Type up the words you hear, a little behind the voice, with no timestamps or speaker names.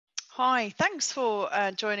Hi, thanks for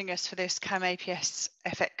joining us for this CamAPS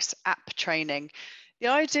FX app training. The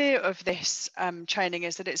idea of this training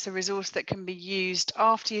is that it's a resource that can be used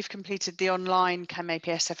after you've completed the online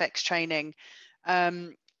CamAPS FX training.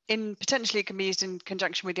 Potentially, it can be used in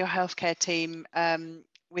conjunction with your healthcare team,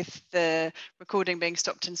 with the recording being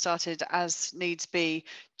stopped and started as needs be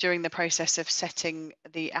during the process of setting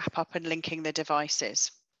the app up and linking the devices.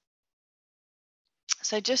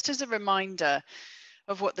 So just as a reminder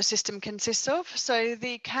of what the system consists of. So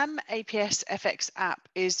the CamAPS FX app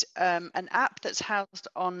is an app that's housed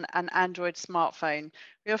on an Android smartphone.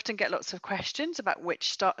 We often get lots of questions about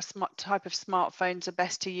which type of smartphones are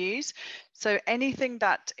best to use. So anything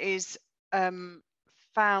that is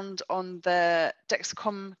found on the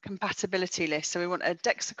Dexcom compatibility list. So we want a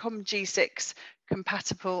Dexcom G6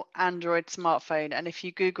 compatible Android smartphone. And if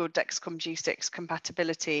you Google Dexcom G6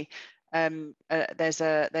 compatibility, there's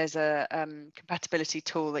a compatibility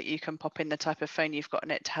tool that you can pop in the type of phone you've got,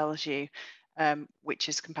 and it tells you which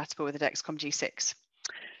is compatible with the Dexcom G6.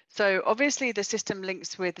 So obviously the system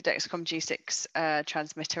links with the Dexcom G6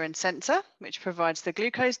 transmitter and sensor, which provides the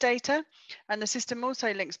glucose data. And the system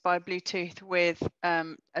also links by Bluetooth with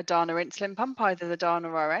a Dana insulin pump, either the Dana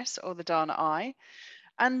RS or the Dana I.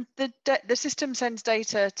 And the system sends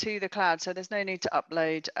data to the cloud, so there's no need to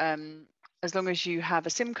upload. As long as you have a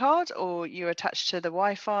SIM card or you're attached to the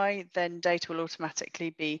Wi-Fi, then data will automatically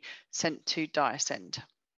be sent to Diasend.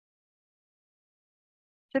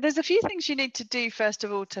 So there's a few things you need to do, first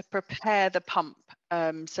of all, to prepare the pump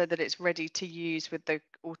so that it's ready to use with the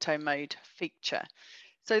auto mode feature.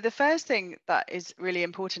 So the first thing that is really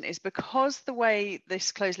important is, because the way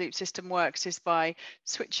this closed loop system works is by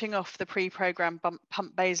switching off the pre-programmed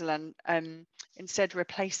pump basal and instead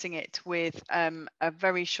replacing it with a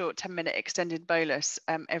very short 10-minute extended bolus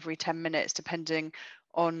every 10 minutes, depending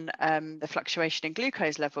on the fluctuation in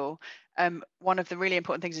glucose level. One of the really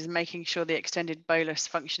important things is making sure the extended bolus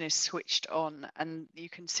function is switched on, and you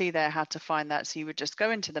can see there how to find that. So you would just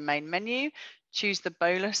go into the main menu, choose the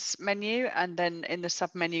bolus menu, and then in the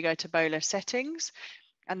sub menu go to bolus settings,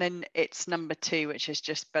 and then it's number 2, which is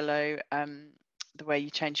just below the way you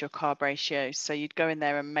change your carb ratios. So you'd go in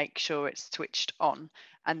there and make sure it's switched on,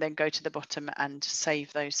 and then go to the bottom and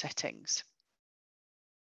save those settings.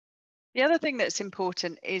 The other thing that's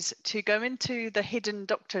important is to go into the hidden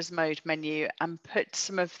doctor's mode menu and put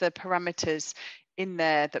some of the parameters in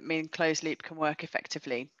there that mean closed loop can work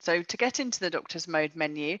effectively. So to get into the doctor's mode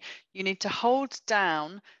menu, you need to hold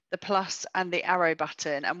down the plus and the arrow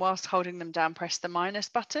button, and whilst holding them down, press the minus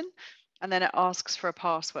button, and then it asks for a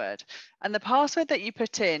password. And the password that you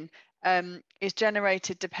put in is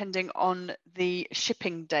generated depending on the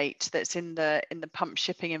shipping date that's in the pump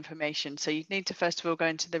shipping information. So you need to first of all go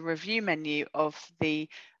into the review menu of the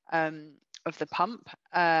pump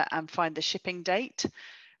and find the shipping date,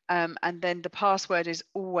 and then the password is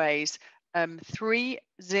always 30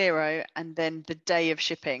 and then the day of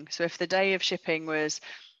shipping. So if the day of shipping was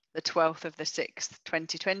the 12th of the 6th,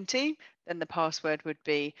 2020, then the password would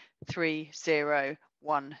be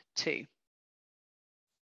 3012.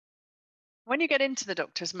 When you get into the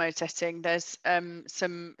doctor's mode setting, there's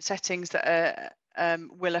some settings that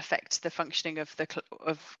will affect the functioning of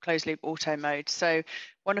closed loop auto mode. So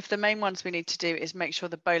one of the main ones we need to do is make sure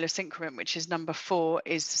the bolus increment, which is number 4,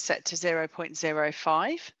 is set to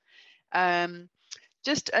 0.05.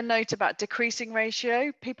 Just a note about decreasing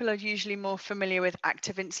ratio. People are usually more familiar with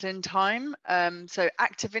active insulin time. So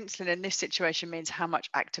active insulin in this situation means how much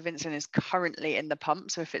active insulin is currently in the pump.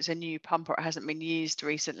 So if it's a new pump or it hasn't been used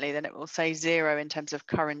recently, then it will say 0 in terms of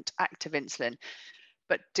current active insulin.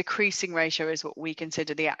 But decreasing ratio is what we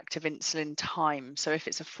consider the active insulin time. So if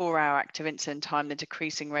it's a 4-hour active insulin time, the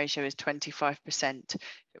decreasing ratio is 25%. If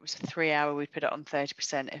it was a 3-hour, we'd put it on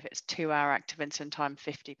 30%. If it's 2-hour active insulin time,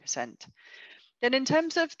 50%. Then in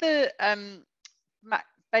terms of the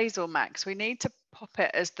basal max, we need to pop it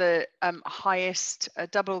as the highest,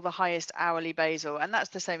 double the highest hourly basal. And that's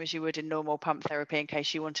the same as you would in normal pump therapy in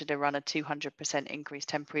case you wanted to run a 200% increase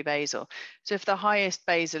temporary basal. So if the highest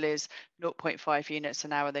basal is 0.5 units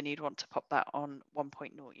an hour, then you'd want to pop that on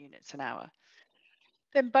 1.0 units an hour.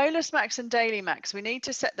 Then bolus max and daily max, we need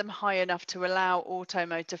to set them high enough to allow auto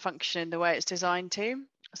mode to function in the way it's designed to.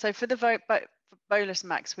 So for the bolus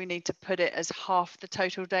max, we need to put it as half the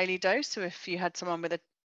total daily dose. So if you had someone with a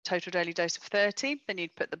total daily dose of 30, then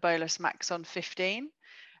you'd put the bolus max on 15.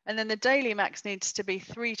 And then the daily max needs to be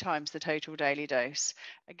 3 times the total daily dose.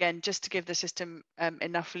 Again, just to give the system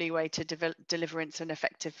enough leeway to deliver insulin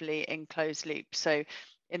effectively in closed loop. So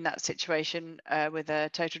in that situation, with a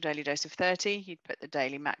total daily dose of 30, you'd put the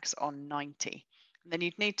daily max on 90. And then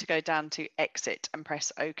you'd need to go down to exit and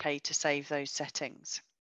press OK to save those settings.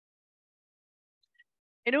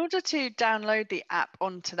 In order to download the app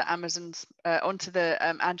onto the Android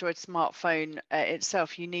smartphone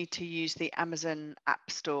itself, you need to use the Amazon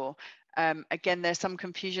App Store. Again, there's some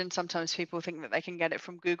confusion. Sometimes people think that they can get it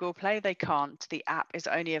from Google Play. They can't. The app is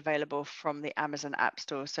only available from the Amazon App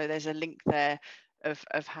Store. So there's a link there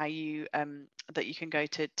of how you that you can go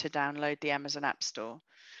to download the Amazon App Store.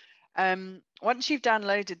 Once you've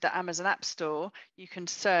downloaded the Amazon App Store, you can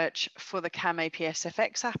search for the CamAPS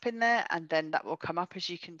FX app in there, and then that will come up as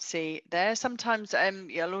you can see there. Sometimes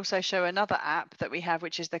you'll also show another app that we have,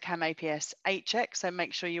 which is the CamAPS HX. So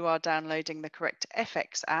make sure you are downloading the correct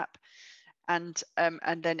FX app, and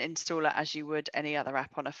then install it as you would any other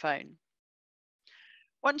app on a phone.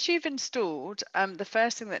 Once you've installed, the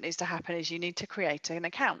first thing that needs to happen is you need to create an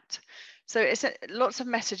account. So lots of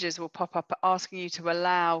messages will pop up asking you to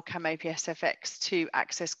allow CamAPS FX to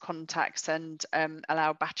access contacts and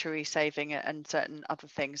allow battery saving and certain other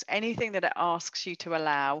things. Anything that it asks you to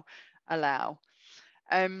allow.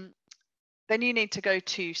 Then you need to go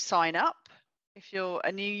to sign up if you're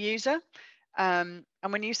a new user. And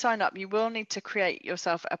when you sign up, you will need to create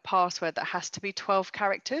yourself a password that has to be 12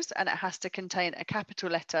 characters, and it has to contain a capital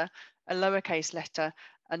letter, a lowercase letter,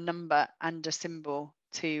 a number, and a symbol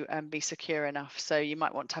to be secure enough. So you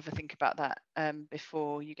might want to have a think about that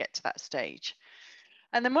before you get to that stage.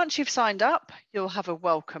 And then once you've signed up, you'll have a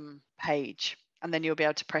welcome page, and then you'll be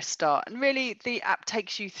able to press start. And really, the app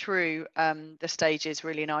takes you through the stages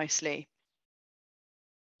really nicely.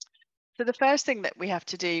 So the first thing that we have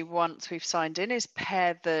to do once we've signed in is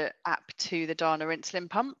pair the app to the Dana insulin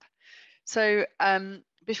pump. So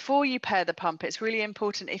before you pair the pump, it's really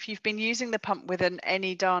important if you've been using the pump with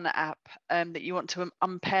any Dana app that you want to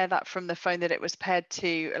unpair that from the phone that it was paired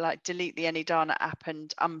to, like delete the any Dana app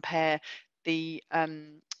and unpair the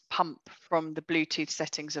pump from the Bluetooth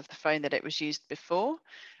settings of the phone that it was used before,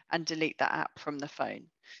 and delete that app from the phone.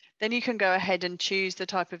 Then you can go ahead and choose the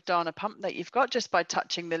type of Dana pump that you've got just by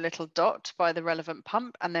touching the little dot by the relevant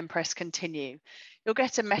pump, and then press continue. You'll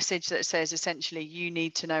get a message that says essentially you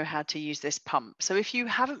need to know how to use this pump. So if you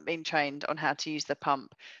haven't been trained on how to use the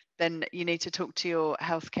pump, then you need to talk to your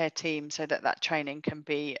healthcare team so that that training can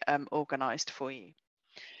be organised for you.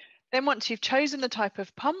 Then once you've chosen the type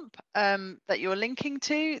of pump that you're linking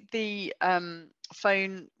to, the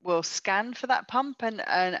phone will scan for that pump,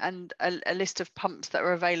 and a list of pumps that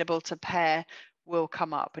are available to pair will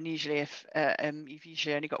come up. And usually if you've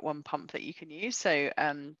usually only got one pump that you can use, so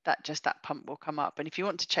that pump will come up. And if you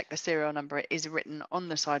want to check the serial number, it is written on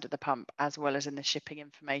the side of the pump as well as in the shipping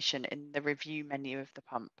information in the review menu of the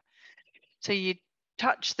pump. So you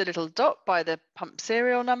touch the little dot by the pump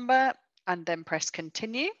serial number and then press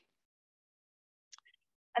continue.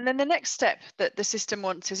 And then the next step that the system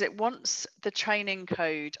wants is it wants the training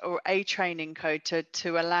code or a training code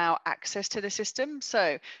to allow access to the system.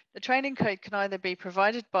 So the training code can either be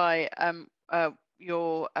provided by a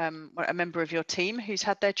member of your team who's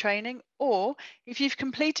had their training, or if you've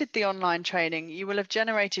completed the online training, you will have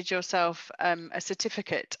generated yourself a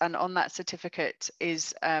certificate, and on that certificate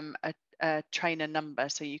is a trainer number.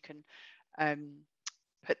 So you can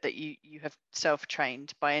put that you have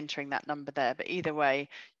self-trained by entering that number there, but either way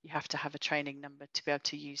you have to have a training number to be able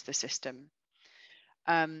to use the system,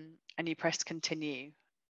 and you press continue.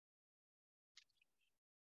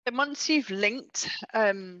 Then once you've linked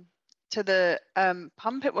to the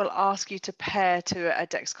pump, it will ask you to pair to a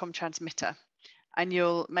Dexcom transmitter, and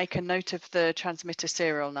you'll make a note of the transmitter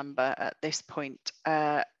serial number at this point,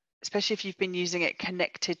 especially if you've been using it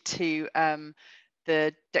connected to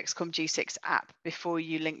the Dexcom G6 app before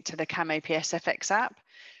you link to the CamAPS FX app.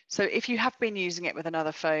 So if you have been using it with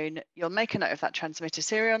another phone, you'll make a note of that transmitter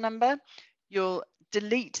serial number, you'll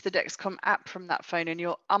delete the Dexcom app from that phone, and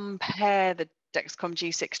you'll unpair the Dexcom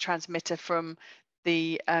G6 transmitter from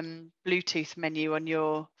the Bluetooth menu on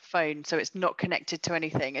your phone, so it's not connected to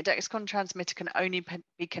anything. A Dexcom transmitter can only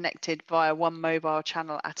be connected via one mobile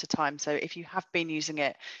channel at a time. So if you have been using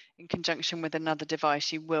it in conjunction with another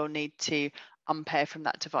device, you will need to unpair from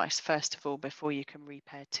that device first of all before you can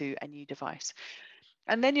repair to a new device.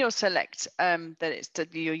 And then you'll select that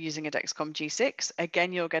you're using a Dexcom G6.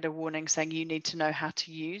 Again, you'll get a warning saying you need to know how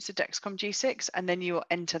to use a Dexcom G6, and then you will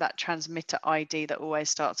enter that transmitter ID that always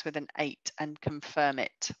starts with an 8 and confirm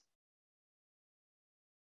it.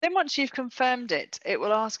 Then once you've confirmed it, it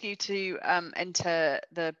will ask you to enter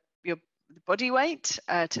your body weight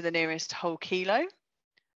to the nearest whole kilo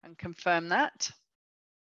and confirm that.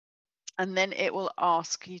 And then it will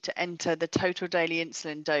ask you to enter the total daily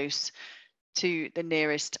insulin dose to the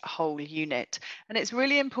nearest whole unit. And it's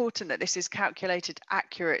really important that this is calculated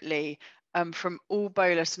accurately from all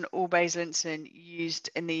bolus and all basal insulin used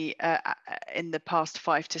in the past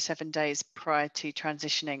 5 to 7 days prior to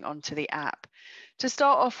transitioning onto the app. To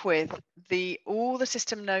start off with, all the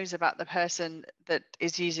system knows about the person that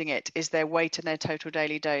is using it is their weight and their total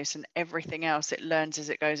daily dose, and everything else it learns as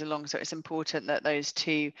it goes along. So it's important that those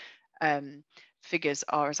two figures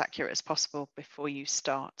are as accurate as possible before you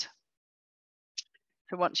start.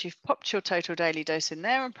 So once you've popped your total daily dose in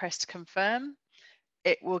there and pressed confirm,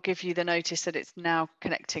 it will give you the notice that it's now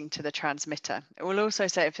connecting to the transmitter. It will also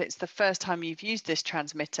say if it's the first time you've used this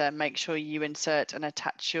transmitter, make sure you insert and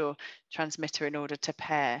attach your transmitter in order to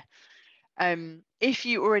pair. If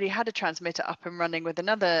you already had a transmitter up and running with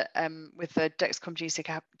another, with the Dexcom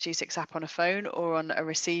G6 app on a phone or on a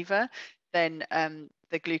receiver, then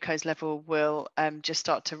the glucose level will just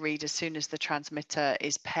start to read as soon as the transmitter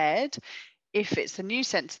is paired. If it's a new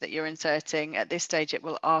sensor that you're inserting, at this stage it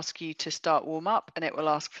will ask you to start warm up, and it will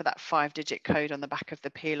ask for that 5-digit code on the back of the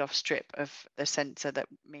peel-off strip of the sensor that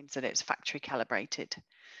means that it's factory calibrated.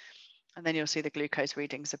 And then you'll see the glucose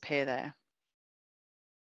readings appear there.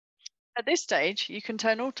 At this stage, you can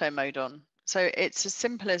turn auto mode on. So it's as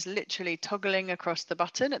simple as literally toggling across the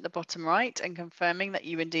button at the bottom right and confirming that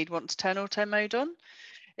you indeed want to turn auto mode on.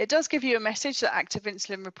 It does give you a message that active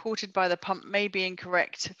insulin reported by the pump may be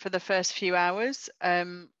incorrect for the first few hours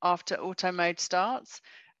after auto mode starts.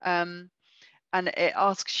 And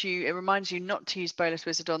it reminds you not to use Bolus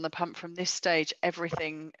Wizard on the pump from this stage.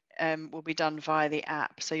 Everything will be done via the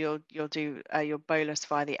app. So you'll do your bolus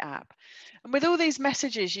via the app. And with all these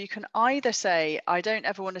messages, you can either say, I don't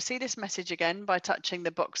ever want to see this message again by touching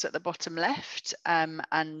the box at the bottom left,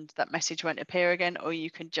 and that message won't appear again, or you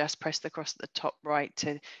can just press the cross at the top right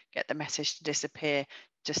to get the message to disappear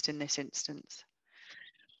just in this instance.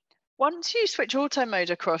 Once you switch auto mode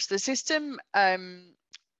across, the system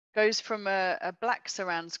goes from a black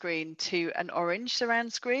surround screen to an orange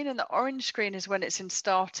surround screen, and the orange screen is when it's in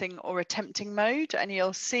starting or attempting mode, and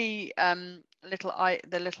you'll see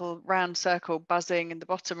the little round circle buzzing in the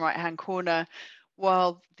bottom right hand corner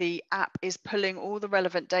while the app is pulling all the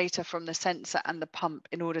relevant data from the sensor and the pump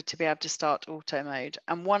in order to be able to start auto mode.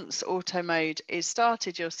 And once auto mode is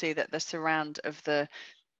started, you'll see that the surround of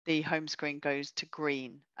the home screen goes to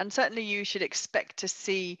green. And certainly you should expect to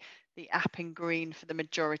see the app in green for the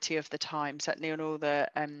majority of the time. Certainly on all the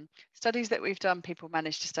studies that we've done, people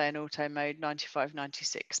manage to stay in auto mode 95,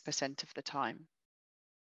 96% of the time.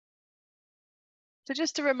 So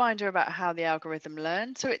just a reminder about how the algorithm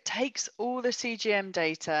learns. So it takes all the CGM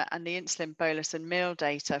data and the insulin bolus and meal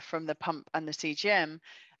data from the pump and the CGM,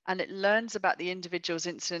 and it learns about the individual's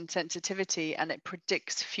insulin sensitivity, and it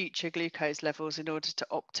predicts future glucose levels in order to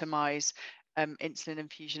optimize insulin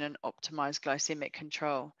infusion and optimize glycemic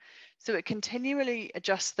control. So it continually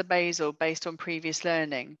adjusts the basal based on previous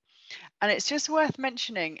learning. And it's just worth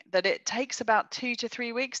mentioning that it takes about 2 to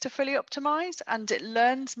 3 weeks to fully optimize, and it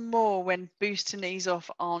learns more when boost and ease off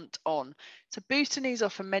aren't on. So boost and ease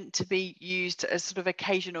off are meant to be used as sort of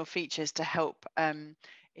occasional features to help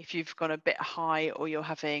if you've gone a bit high, or you're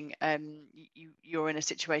having you're in a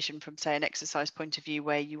situation from, say, an exercise point of view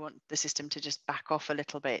where you want the system to just back off a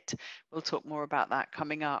little bit. We'll talk more about that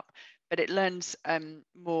coming up. But it learns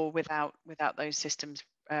more without those systems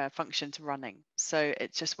functions running. So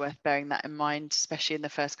it's just worth bearing that in mind, especially in the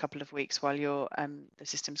first couple of weeks while the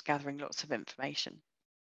system's gathering lots of information.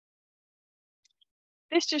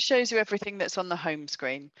 This just shows you everything that's on the home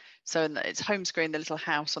screen. So it's home screen, the little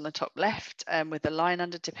house on the top left, with the line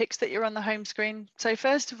under depicts that you're on the home screen. So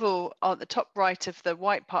first of all, at the top right of the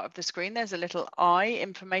white part of the screen, there's a little eye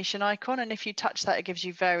information icon. And if you touch that, it gives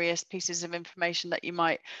you various pieces of information that you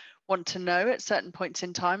might want to know at certain points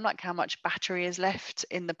in time, like how much battery is left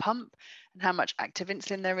in the pump and how much active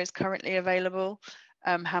insulin there is currently available,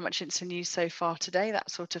 how much insulin used so far today,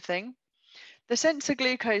 that sort of thing. The sensor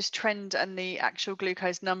glucose trend and the actual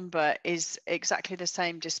glucose number is exactly the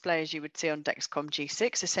same display as you would see on Dexcom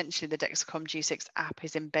G6. Essentially, the Dexcom G6 app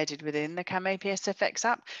is embedded within the CamAPS FX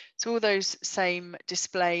app. So all those same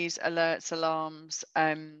displays, alerts, alarms,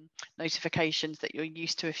 notifications that you're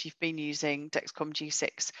used to if you've been using Dexcom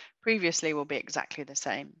G6 previously will be exactly the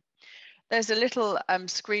same. There's a little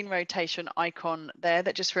screen rotation icon there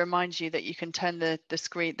that just reminds you that you can turn the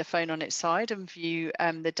phone on its side and view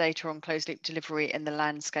the data on closed loop delivery in the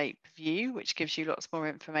landscape view, which gives you lots more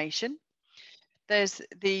information. There's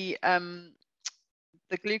the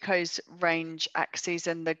glucose range axis,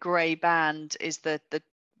 and the grey band is the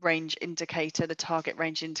range indicator, the target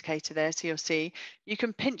range indicator there. So you'll see you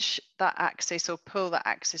can pinch that axis or pull that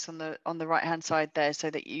axis on the right hand side there so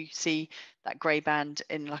that you see that grey band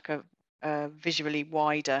in like a visually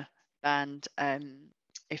wider band,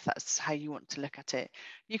 if that's how you want to look at it.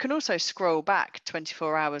 You can also scroll back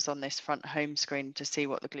 24 hours on this front home screen to see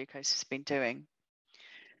what the glucose has been doing.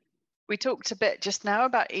 We talked a bit just now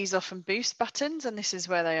about ease off and boost buttons, and this is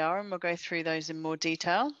where they are, and we'll go through those in more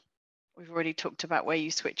detail. We've already talked about where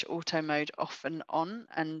you switch auto mode off and on,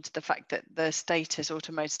 and the fact that the status,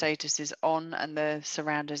 auto mode status, is on and the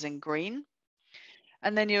surrounders in green.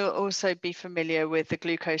 And then you'll also be familiar with the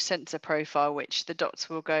glucose sensor profile, which the dots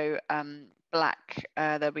will go black.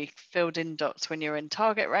 There'll be filled in dots when you're in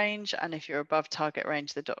target range, and if you're above target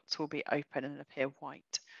range, the dots will be open and appear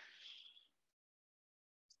white.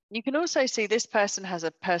 You can also see this person has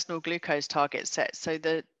a personal glucose target set. So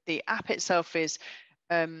the app itself is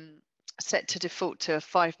set to default to a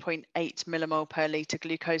 5.8 millimole per litre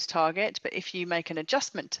glucose target. But if you make an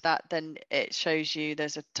adjustment to that, then it shows you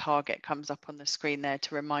there's a target comes up on the screen there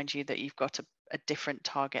to remind you that you've got a different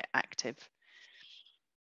target active.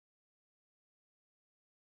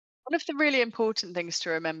 One of the really important things to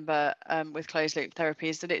remember with closed loop therapy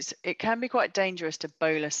is that it can be quite dangerous to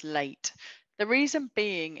bolus late. The reason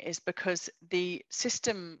being is because the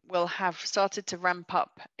system will have started to ramp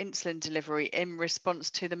up insulin delivery in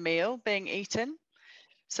response to the meal being eaten.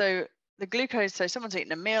 So the glucose, so someone's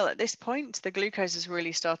eaten a meal at this point, the glucose has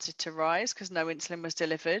really started to rise because no insulin was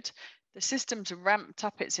delivered. The system's ramped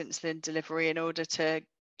up its insulin delivery in order to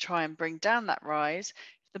try and bring down that rise.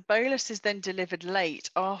 The bolus is then delivered late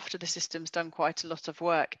after the system's done quite a lot of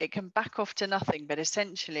work. It can back off to nothing, but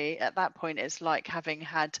essentially at that point, it's like having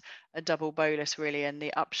had a double bolus, really. And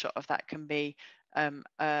the upshot of that can be an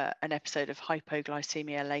episode of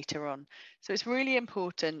hypoglycemia later on. So it's really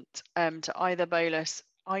important to either bolus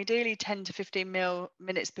ideally 10 to 15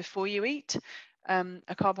 minutes before you eat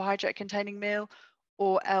a carbohydrate containing meal,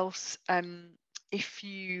 or else if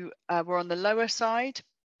you were on the lower side,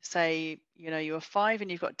 say you were 5 and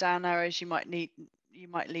you've got down arrows, you might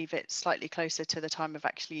leave it slightly closer to the time of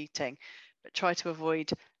actually eating, but try to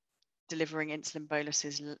avoid delivering insulin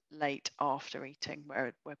boluses late after eating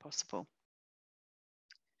where possible.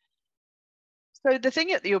 So the thing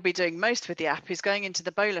that you'll be doing most with the app is going into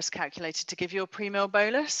the bolus calculator to give your pre-meal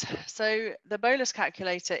bolus. So the bolus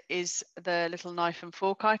calculator is the little knife and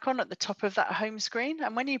fork icon at the top of that home screen,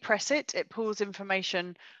 and when you press it, it pulls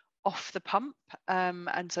information off the pump,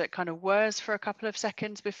 and so it kind of whirs for a couple of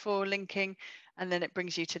seconds before linking, and then it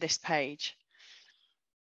brings you to this page.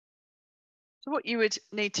 So what you would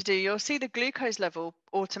need to do, you'll see the glucose level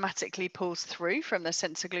automatically pulls through from the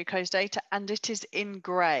sensor glucose data, and it is in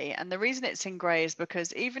grey. And the reason it's in grey is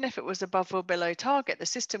because even if it was above or below target, the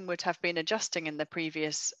system would have been adjusting in the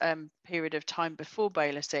previous period of time before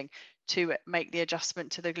bolusing to make the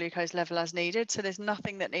adjustment to the glucose level as needed. So there's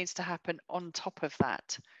nothing that needs to happen on top of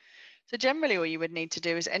that. So generally all you would need to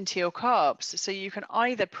do is enter your carbs. So you can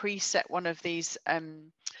either preset one of these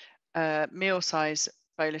meal size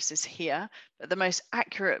boluses here, but the most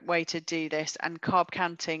accurate way to do this, and carb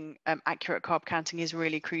counting, accurate carb counting is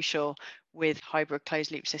really crucial with hybrid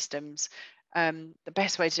closed loop systems. The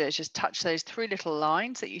best way to do it is just touch those 3 little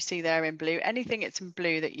lines that you see there in blue. Anything it's in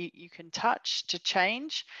blue that you can touch to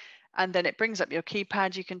change, and then it brings up your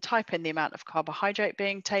keypad. You can type in the amount of carbohydrate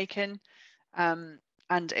being taken,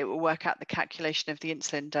 and it will work out the calculation of the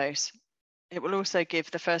insulin dose. It will also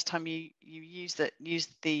give, the first time you use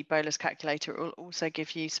the bolus calculator, it will also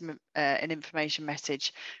give you an information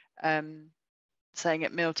message saying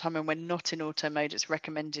at mealtime and when not in auto mode, it's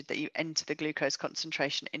recommended that you enter the glucose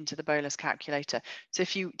concentration into the bolus calculator. So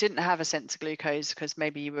if you didn't have a sensor glucose because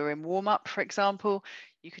maybe you were in warm up, for example,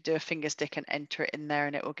 you could do a finger stick and enter it in there,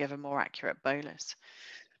 and it will give a more accurate bolus.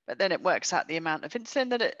 But then it works out the amount of insulin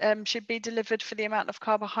that it should be delivered for the amount of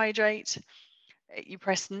carbohydrate. You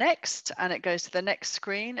press next and it goes to the next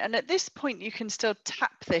screen, and at this point you can still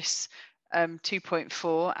tap this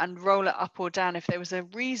 2.4 and roll it up or down if there was a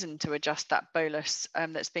reason to adjust that bolus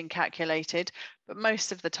that's been calculated, but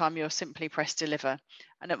most of the time you'll simply press deliver,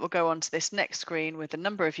 and it will go on to this next screen with the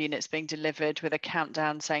number of units being delivered with a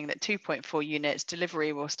countdown saying that 2.4 units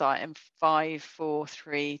delivery will start in 5, 4,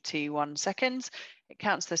 3, 2, 1 seconds. It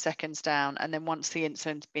counts the seconds down, and then once the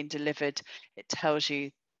insulin's been delivered, it tells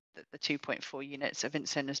you that the 2.4 units of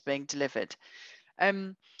insulin is being delivered.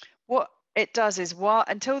 What it does is,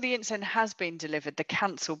 until the insulin has been delivered, the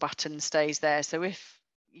cancel button stays there. So if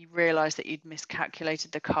you realize that you'd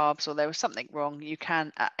miscalculated the carbs or there was something wrong, you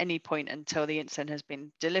can at any point until the insulin has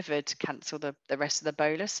been delivered cancel the rest of the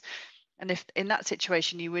bolus. And if in that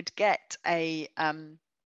situation you would get a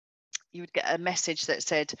you would get a message that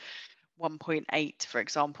said 1.8, for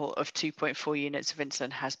example, of 2.4 units of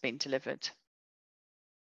insulin has been delivered.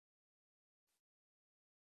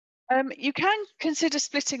 You can consider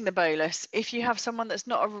splitting the bolus if you have someone that's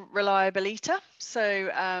not a reliable eater, so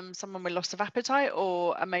someone with loss of appetite,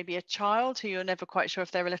 or maybe a child who you're never quite sure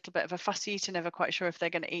if they're a little bit of a fussy eater, never quite sure if they're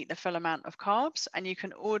going to eat the full amount of carbs. And you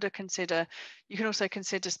can also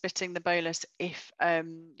consider splitting the bolus if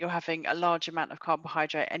you're having a large amount of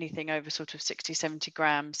carbohydrate, anything over sort of 60, 70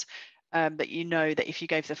 grams. That you know that if you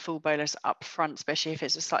gave the full bolus up front, especially if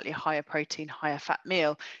it's a slightly higher protein, higher fat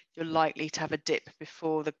meal, you're likely to have a dip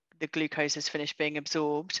before the glucose has finished being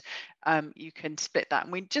absorbed. You can split that.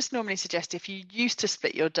 And we just normally suggest, if you used to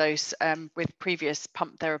split your dose with previous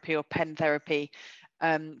pump therapy or pen therapy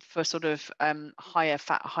for sort of higher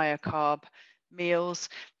fat, higher carb meals,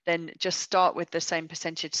 then just start with the same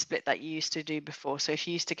percentage split that you used to do before. So if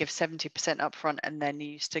you used to give 70% upfront and then you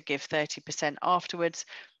used to give 30% afterwards,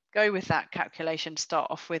 go with that calculation to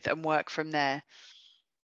start off with and work from there.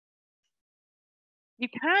 You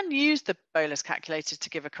can use the bolus calculator to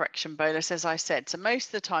give a correction bolus, as I said. So most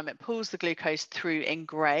of the time it pulls the glucose through in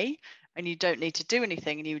grey and you don't need to do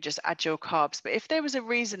anything and you would just add your carbs. But if there was a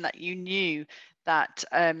reason that you knew that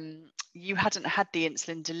you hadn't had the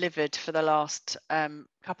insulin delivered for the last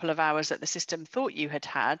couple of hours that the system thought you had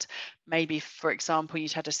had, maybe, for example,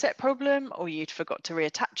 you'd had a set problem or you'd forgot to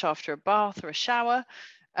reattach after a bath or a shower,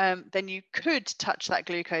 then you could touch that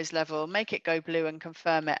glucose level, make it go blue and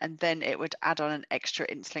confirm it, and then it would add on an extra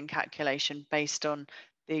insulin calculation based on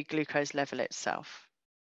the glucose level itself.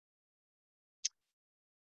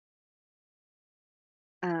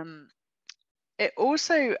 It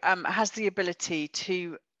also has the ability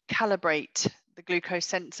to calibrate the glucose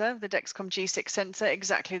sensor, the Dexcom G6 sensor,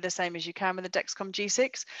 exactly the same as you can with the Dexcom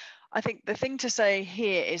G6. I think the thing to say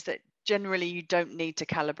here is that generally you don't need to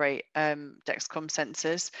calibrate Dexcom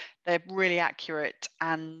sensors. They're really accurate,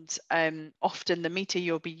 and often the meter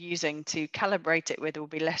you'll be using to calibrate it with will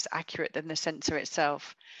be less accurate than the sensor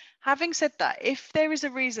itself. Having said that, if there is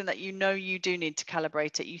a reason that you know you do need to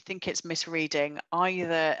calibrate it, you think it's misreading,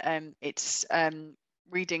 either it's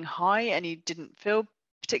reading high and you didn't feel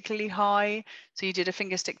particularly high, so you did a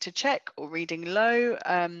finger stick to check, or reading low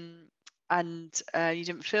and you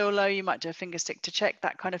didn't feel low, you might do a finger stick to check,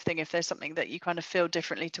 that kind of thing. If there's something that you kind of feel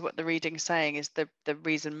differently to what the reading's saying, is the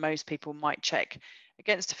reason most people might check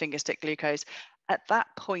against a finger stick glucose. At that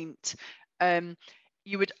point,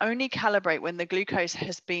 you would only calibrate when the glucose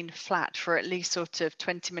has been flat for at least sort of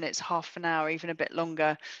 20 minutes, half an hour, even a bit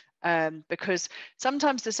longer, because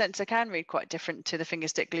sometimes the sensor can read quite different to the finger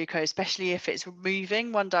stick glucose, especially if it's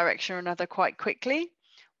moving one direction or another quite quickly.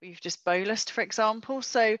 You've just bolused, for example.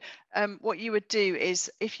 So what you would do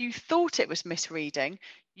is, if you thought it was misreading,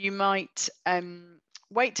 you might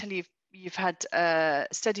wait till you've had a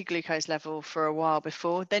steady glucose level for a while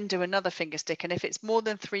before, then do another finger stick. And if it's more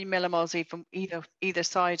than 3 millimoles either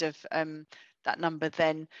side of that number,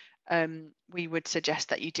 then we would suggest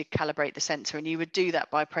that you did calibrate the sensor. And you would do that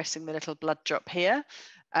by pressing the little blood drop here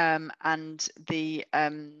and the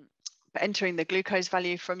entering the glucose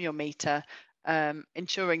value from your meter,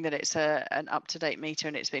 ensuring that it's an up-to-date meter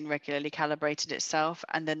and it's been regularly calibrated itself,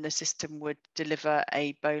 and then the system would deliver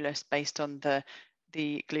a bolus based on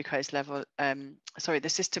the glucose level. The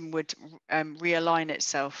system would realign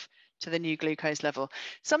itself to the new glucose level.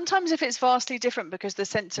 Sometimes if it's vastly different because the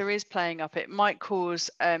sensor is playing up, it might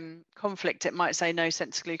cause conflict. It might say no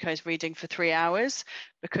sensor glucose reading for 3 hours,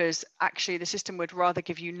 because actually the system would rather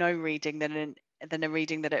give you no reading than a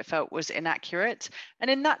reading that it felt was inaccurate. And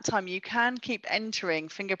in that time, you can keep entering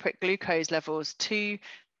finger prick glucose levels to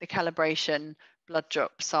the calibration blood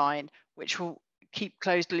drop sign, which will keep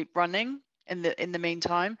closed loop running in the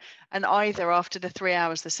meantime. And either after the 3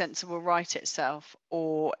 hours, the sensor will right itself,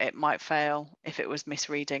 or it might fail if it was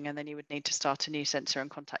misreading, and then you would need to start a new sensor and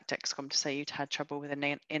contact Dexcom to say you'd had trouble with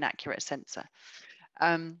an inaccurate sensor.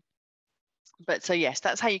 But so yes,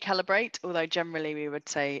 that's how you calibrate, although generally we would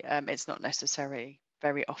say it's not necessary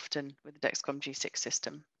very often with the Dexcom G6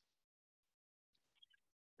 system.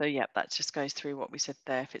 So yeah, that just goes through what we said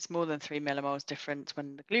there. If it's more than 3 millimoles different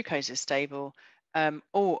when the glucose is stable,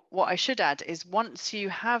 or what I should add is, once you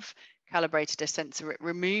have calibrated a sensor, it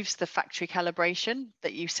removes the factory calibration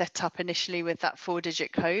that you set up initially with that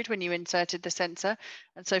 4-digit code when you inserted the sensor.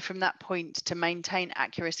 And so from that point, to maintain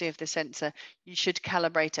accuracy of the sensor, you should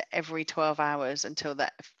calibrate it every 12 hours until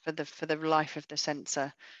that, for the life of the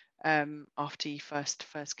sensor, after you first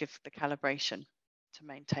give the calibration, to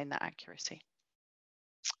maintain that accuracy.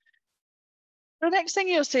 The next thing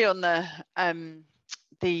you'll see on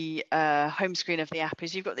the home screen of the app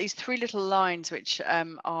is you've got these three little lines which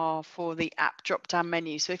are for the app drop down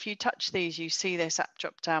menu. So if you touch these, you see this app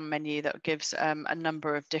drop down menu that gives a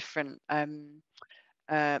number of different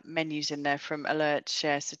menus in there, from alert,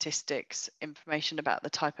 share, statistics, information about the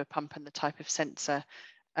type of pump and the type of sensor,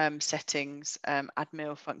 settings, add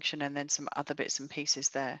meal function, and then some other bits and pieces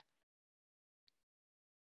there.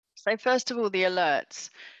 So first of all, the alerts.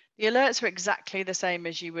 The alerts are exactly the same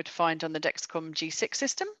as you would find on the Dexcom G6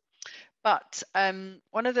 system. But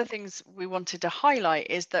one of the things we wanted to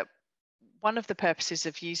highlight is that one of the purposes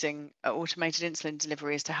of using automated insulin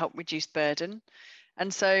delivery is to help reduce burden.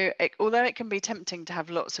 And so, although it can be tempting to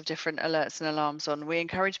have lots of different alerts and alarms on, we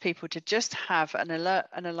encourage people to just have an alert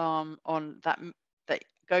and alarm on that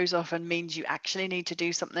goes off and means you actually need to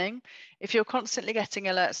do something. If you're constantly getting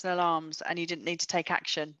alerts and alarms and you didn't need to take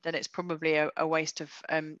action, then it's probably a waste of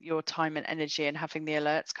your time and energy in having the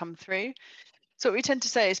alerts come through. So what we tend to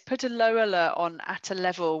say is put a low alert on at a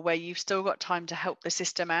level where you've still got time to help the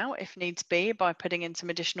system out if needs be by putting in some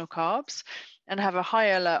additional carbs, and have a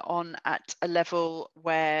high alert on at a level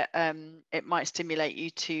where it might stimulate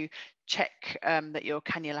you to check that your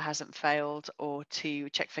cannula hasn't failed, or to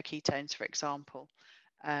check for ketones, for example.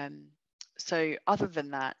 So other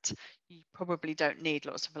than that, you probably don't need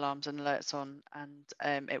lots of alarms and alerts on, and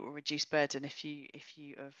it will reduce burden if you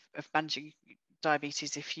of managing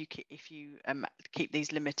diabetes if you keep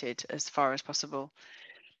these limited as far as possible.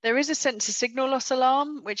 There is a sensor signal loss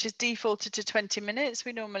alarm, which is defaulted to 20 minutes.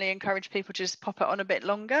 We normally encourage people to just pop it on a bit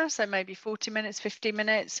longer, so maybe 40 minutes, 50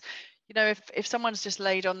 minutes. You know, if someone's just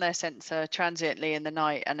laid on their sensor transiently in the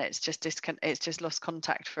night and it's just lost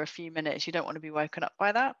contact for a few minutes, you don't want to be woken up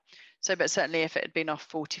by that. So, but certainly if it had been off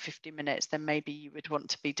 40, 50 minutes, then maybe you would want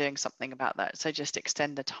to be doing something about that. So just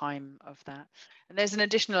extend the time of that. And there's an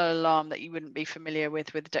additional alarm that you wouldn't be familiar with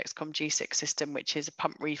the Dexcom G6 system, which is a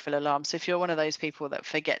pump refill alarm. So if you're one of those people that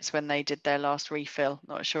forgets when they did their last refill,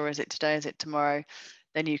 not sure, is it today, is it tomorrow,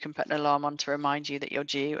 then you can put an alarm on to remind you that you're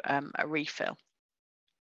due a refill.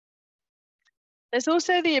 There's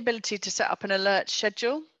also the ability to set up an alert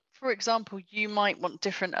schedule. For example, you might want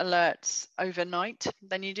different alerts overnight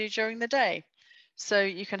than you do during the day. So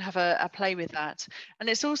you can have a play with that. And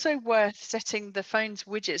it's also worth setting the phone's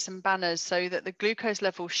widgets and banners so that the glucose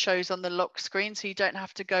level shows on the lock screen, so you don't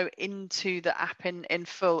have to go into the app in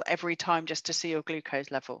full every time just to see your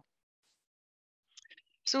glucose level.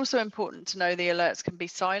 It's also important to know the alerts can be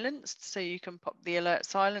silenced, so you can pop the alert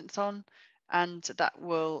silence on, and that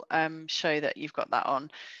will show that you've got that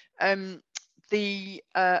on. The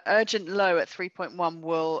urgent low at 3.1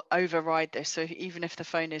 will override this, so even if the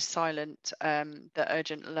phone is silent, the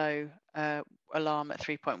urgent low alarm at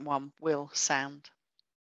 3.1 will sound.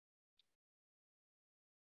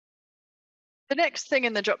 The next thing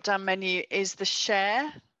in the drop-down menu is the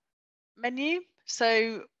share menu.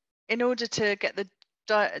 So in order to get the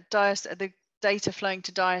data flowing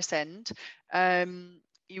to DiaSend,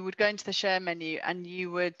 you would go into the share menu and you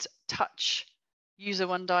would touch user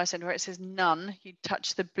one DiaSend where it says none. You'd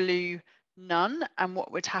touch the blue none, and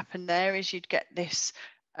what would happen there is you'd get this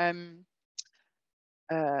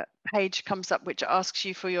page comes up which asks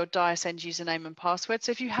you for your DiaSend username and password.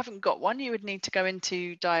 So if you haven't got one, you would need to go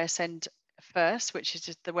into DiaSend first, which is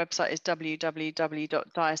just the website is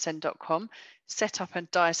www.diasend.com. Set up a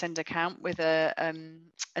DiaSend account with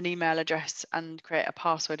an email address and create a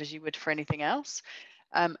password as you would for anything else.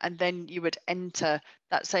 And then you would enter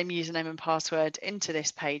that same username and password into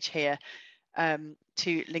this page here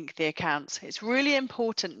to link the accounts. It's really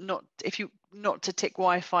important not to tick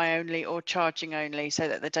Wi-Fi only or charging only, so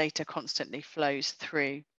that the data constantly flows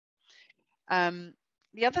through.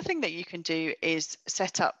 The other thing that you can do is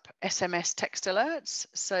set up SMS text alerts.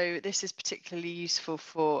 So this is particularly useful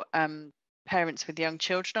for parents with young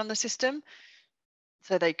children on the system,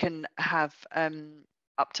 so they can have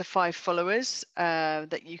up to 5 followers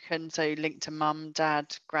that you can link to mum,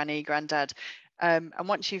 dad, granny, granddad. And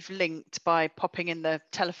once you've linked by popping in the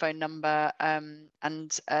telephone number and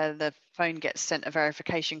the phone gets sent a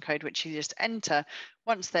verification code, which you just enter,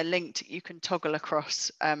 once they're linked, you can toggle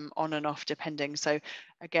across on and off depending. So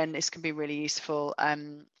again, this can be really useful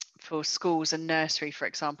for schools and nursery, for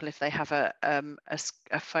example, if they have a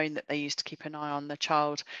phone that they use to keep an eye on the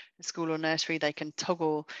child in school or nursery, they can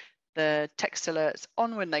toggle the text alerts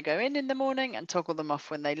on when they go in the morning and toggle them off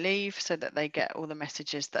when they leave, so that they get all the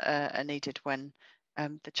messages that are needed when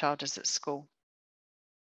the child is at school.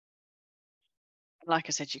 Like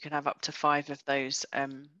I said, you can have up to 5 of those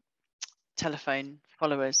telephone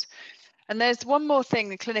followers. And there's one more thing,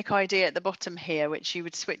 the clinic ID at the bottom here, which you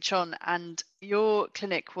would switch on, and your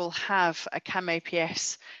clinic will have a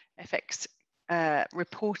CamAPS FX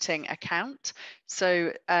reporting account.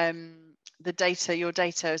 So the data, your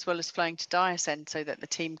data, as well as flowing to DiaSend so that the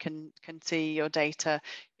team can see your data.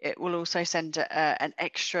 It will also send an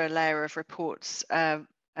extra layer of reports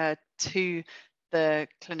to the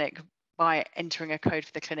clinic by entering a code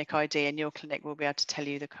for the clinic ID, and your clinic will be able to tell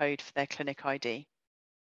you the code for their clinic ID.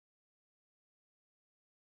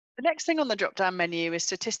 The next thing on the drop-down menu is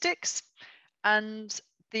statistics, and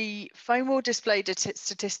the phone will display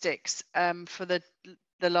statistics for the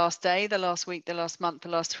last day, the last week, the last month, the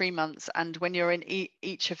last 3 months. And when you're in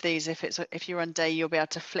each of these, if you're on day, you'll be able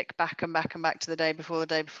to flick back and back and back to the day before, the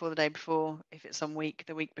day before, the day before. If it's on week,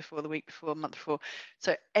 the week before, the week before, the month before.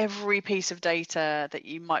 So every piece of data that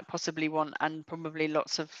you might possibly want, and probably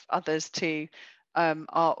lots of others too,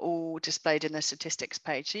 are all displayed in the statistics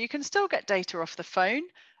page. So you can still get data off the phone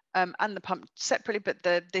and the pump separately, but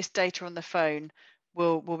this data on the phone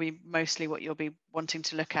will be mostly what you'll be wanting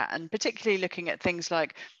to look at, and particularly looking at things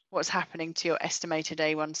like what's happening to your estimated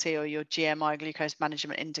A1C, or your GMI, glucose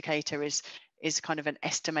management indicator, is kind of an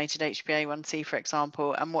estimated HbA1c, for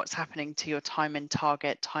example, and what's happening to your time in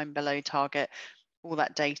target, time below target, all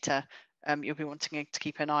that data. You'll be wanting to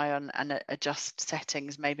keep an eye on and adjust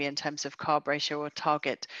settings, maybe in terms of carb ratio or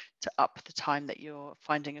target, to up the time that you're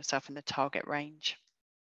finding yourself in the target range.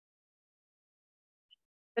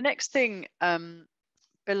 The next thing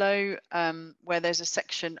below, where there's a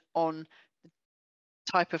section on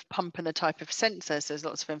type of pump and the type of sensors, there's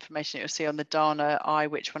lots of information you'll see on the Dana I,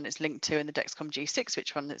 which one it's linked to, and the Dexcom G6,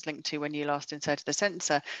 which one it's linked to when you last inserted the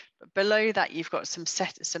sensor. But below that, you've got some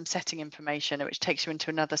setting information, which takes you into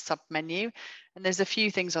another sub menu. And there's a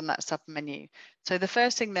few things on that sub menu. So the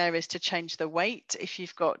first thing there is to change the weight. If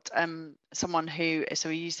you've got someone who, so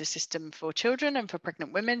we use the system for children and for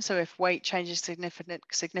pregnant women. So if weight changes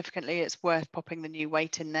significantly, it's worth popping the new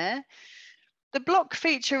weight in there. The block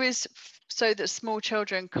feature is so that small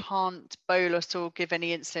children can't bolus or give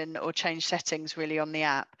any insulin or change settings really on the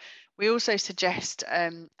app. We also suggest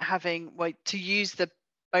having, to use the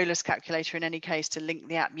bolus calculator in any case to link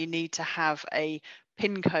the app, you need to have a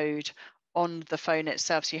PIN code on the phone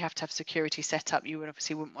itself. So you have to have security set up. You would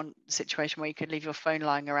obviously wouldn't want a situation where you could leave your phone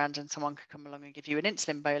lying around and someone could come along and give you an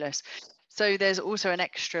insulin bolus. So there's also an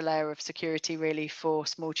extra layer of security really for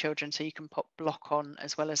small children, so you can pop block on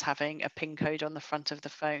as well as having a PIN code on the front of the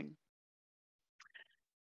phone.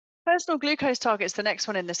 Personal glucose target is the next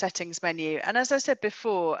one in the settings menu. And as I said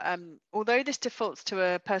before, although this defaults to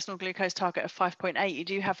a personal glucose target of 5.8, you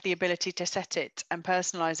do have the ability to set it and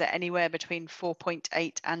personalize it anywhere between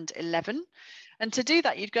 4.8 and 11. And to do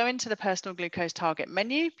that, you'd go into the personal glucose target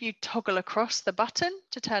menu, you toggle across the button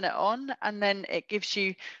to turn it on, and then it gives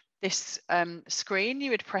you this screen.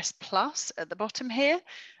 You would press plus at the bottom here,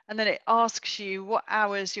 and then it asks you what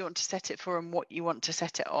hours you want to set it for and what you want to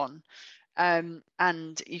set it on.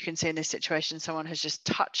 And you can see in this situation, someone has just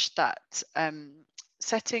touched that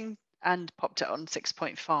setting and popped it on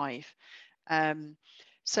 6.5.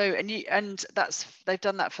 They've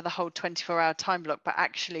done that for the whole 24-hour time block, but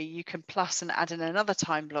actually you can plus and add in another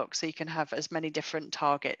time block, so you can have as many different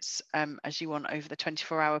targets as you want over the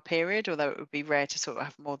 24-hour period, although it would be rare to sort of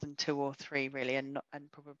have more than 2 or 3 really, and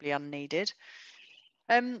probably unneeded.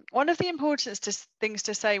 One of the important things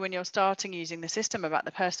to say when you're starting using the system about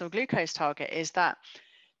the personal glucose target is that,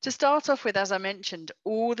 to start off with, as I mentioned,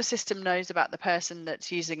 all the system knows about the person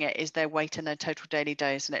that's using it is their weight and their total daily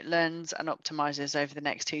dose, and it learns and optimizes over the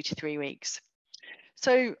next 2 to 3 weeks.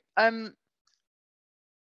 So in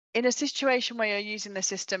a situation where you're using the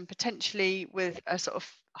system potentially with a sort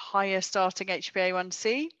of higher starting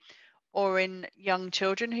HbA1c, or in young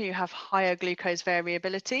children who have higher glucose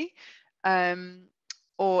variability,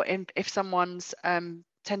 or if someone's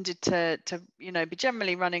tended to be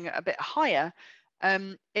generally running a bit higher,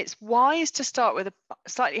 it's wise to start with a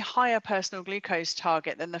slightly higher personal glucose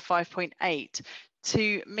target than the 5.8,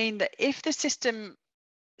 to mean that if the system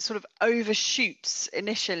sort of overshoots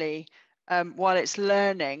initially while it's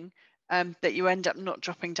learning, that you end up not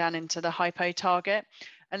dropping down into the hypo target.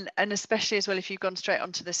 And especially as well, if you've gone straight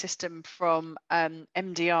onto the system from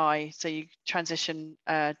MDI, so you transition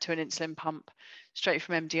to an insulin pump straight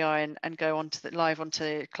from MDI and go onto live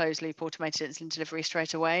onto closed loop automated insulin delivery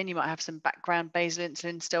straight away, and you might have some background basal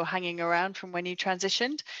insulin still hanging around from when you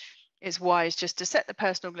transitioned, it's wise just to set the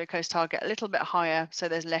personal glucose target a little bit higher so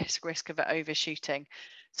there's less risk of it overshooting.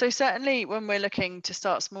 So certainly when we're looking to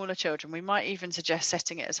start smaller children, we might even suggest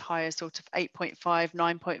setting it as high as sort of 8.5,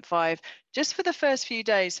 9.5, just for the first few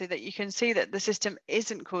days, so that you can see that the system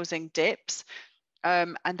isn't causing dips.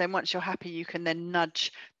 And then once you're happy, you can then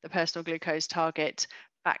nudge the personal glucose target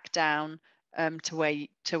back down to where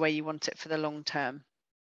you want it for the long term.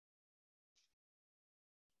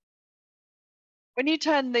 When you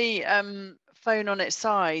turn the phone on its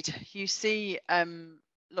side, you see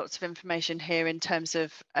lots of information here in terms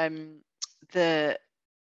of the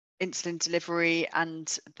insulin delivery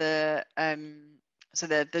and the so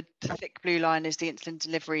the thick blue line is the insulin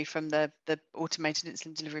delivery from the automated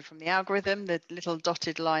insulin delivery from the algorithm. The little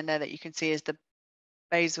dotted line there that you can see is the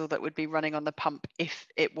basal that would be running on the pump if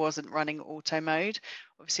it wasn't running auto mode.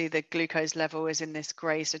 Obviously, the glucose level is in this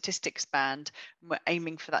grey statistics band, and we're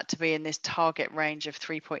aiming for that to be in this target range of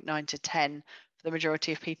 3.9 to 10 for the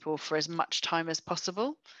majority of people for as much time as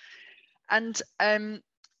possible. And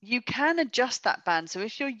you can adjust that band. So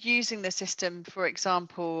if you're using the system, for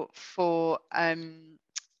example, for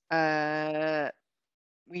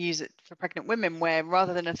we use it for pregnant women, where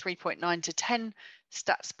rather than a 3.9 to 10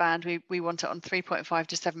 stats band, we want it on 3.5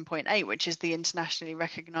 to 7.8, which is the internationally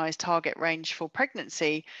recognized target range for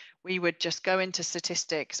pregnancy. We would just go into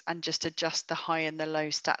statistics and just adjust the high and the low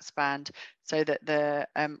stats band so that the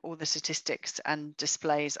all the statistics and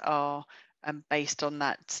displays are based on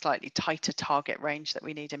that slightly tighter target range that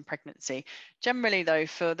we need in pregnancy. Generally, though,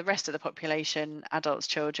 for the rest of the population, adults,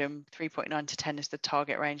 children, 3.9 to 10 is the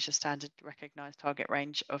target range, the standard recognized target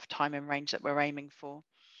range of time and range that we're aiming for.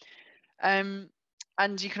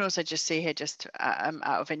 And you can also just see here, just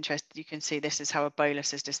out of interest, you can see this is how a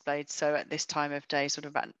bolus is displayed. So at this time of day, sort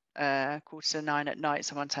of about 8:45 at night,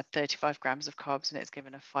 someone's had 35 grams of carbs and it's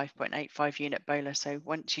given a 5.85 unit bolus. So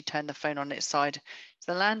once you turn the phone on its side to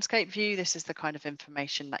the landscape view, this is the kind of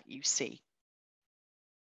information that you see.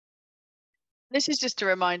 This is just a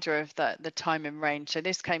reminder of the time and range. So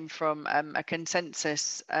this came from a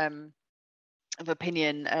consensus of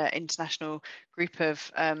opinion, international group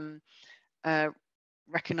of uh,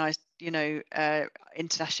 recognized,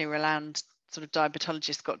 internationally renowned sort of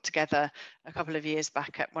diabetologists got together a couple of years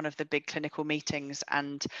back at one of the big clinical meetings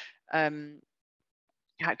and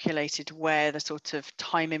calculated where the sort of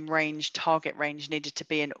time in range, target range needed to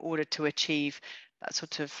be in order to achieve that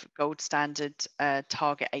sort of gold standard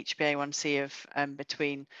target HbA1c of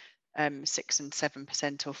between 6 and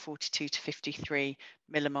 7% or 42 to 53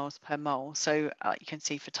 millimoles per mole. So you can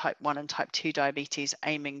see for type 1 and type 2 diabetes,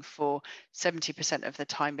 aiming for 70% of the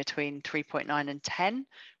time between 3.9 and 10,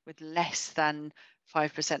 with less than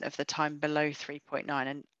 5% of the time below 3.9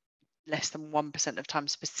 and less than 1% of time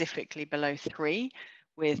specifically below 3,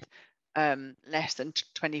 with less than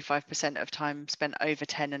 25% of time spent over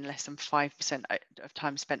 10 and less than 5% of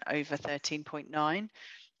time spent over 13.9.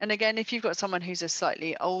 And again, if you've got someone who's a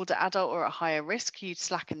slightly older adult or at higher risk, you'd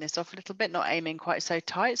slacken this off a little bit, not aiming quite so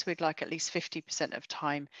tight. So we'd like at least 50% of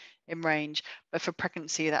time in range. But for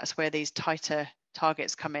pregnancy, that's where these tighter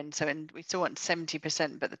targets come in. So we still want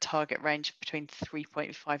 70%, but the target range between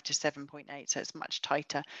 3.5 to 7.8. So it's much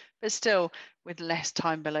tighter, but still with less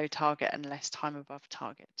time below target and less time above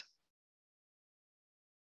target.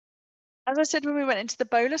 As I said, when we went into the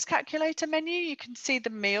bolus calculator menu, you can see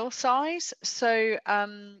the meal size. So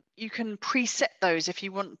you can preset those if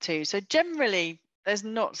you want to. So generally, there's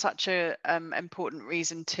not such a important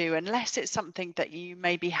reason to, unless it's something that you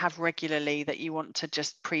maybe have regularly that you want to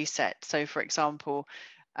just preset. So for example,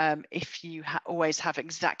 if you always have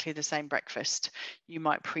exactly the same breakfast, you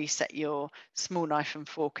might preset your small knife and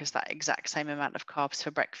fork as that exact same amount of carbs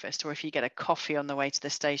for breakfast. Or if you get a coffee on the way to the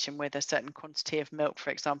station with a certain quantity of milk,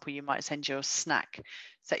 for example, you might set your snack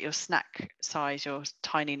size, your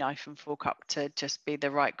tiny knife and fork up to just be the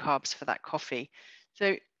right carbs for that coffee.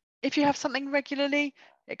 So if you have something regularly,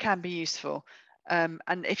 it can be useful.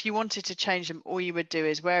 And if you wanted to change them, all you would do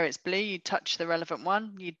is where it's blue, you touch the relevant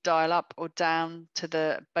one, you dial up or down to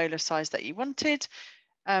the bolus size that you wanted,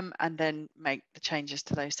 and then make the changes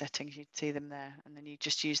to those settings. You'd see them there. And then you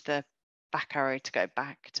just use the back arrow to go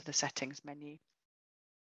back to the settings menu.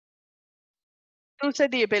 Also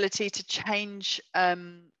the ability to change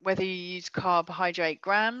whether you use carbohydrate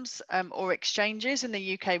grams or exchanges. In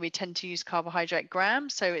the UK, we tend to use carbohydrate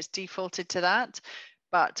grams, so it's defaulted to that.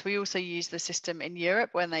 But we also use the system in Europe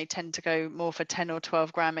when they tend to go more for 10 or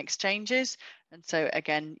 12 gram exchanges. And so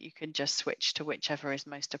again, you can just switch to whichever is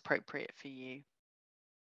most appropriate for you.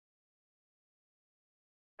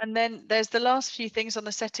 And then there's the last few things on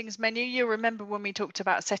the settings menu. You'll remember when we talked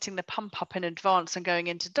about setting the pump up in advance and going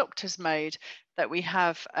into doctor's mode that we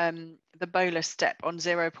have the bolus step on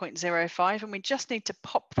 0.05, and we just need to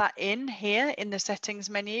pop that in here in the settings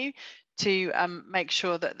menu to make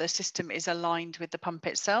sure that the system is aligned with the pump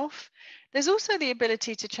itself. There's also the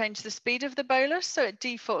ability to change the speed of the bolus, so it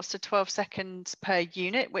defaults to 12 seconds per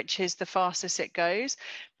unit, which is the fastest it goes.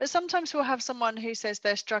 But sometimes we'll have someone who says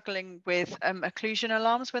they're struggling with occlusion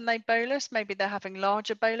alarms when they bolus. Maybe they're having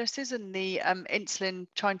larger boluses and the insulin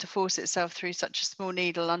trying to force itself through such a small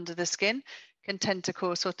needle under the skin can tend to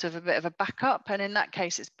cause sort of a bit of a backup. And in that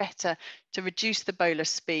case, it's better to reduce the bolus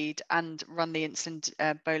speed and run the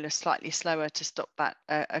insulin bolus slightly slower to stop that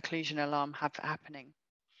occlusion alarm happening.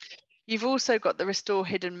 You've also got the restore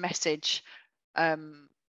hidden message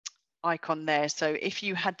icon there. So if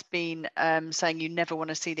you had been saying you never want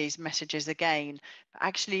to see these messages again, but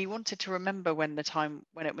actually you wanted to remember when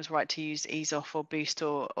it was right to use ease off or boost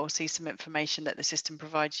or see some information that the system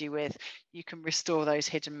provides you with, you can restore those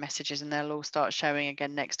hidden messages and they'll all start showing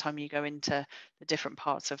again next time you go into the different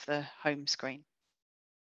parts of the home screen.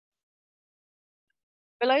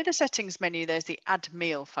 Below the settings menu, there's the add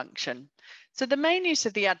meal function. So the main use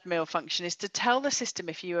of the add meal function is to tell the system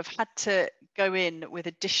if you have had to go in with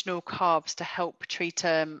additional carbs to help treat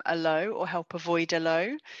a low or help avoid a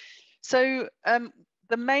low. So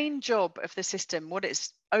the main job of the system, what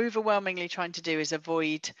it's overwhelmingly trying to do is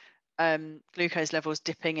avoid glucose levels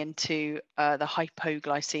dipping into the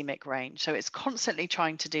hypoglycemic range. So it's constantly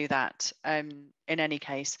trying to do that in any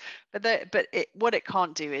case. What it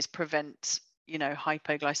can't do is prevent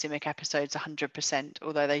hypoglycemic episodes 100%,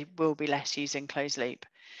 although they will be less using closed loop.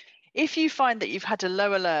 If you find that you've had a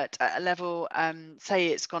low alert at a level, say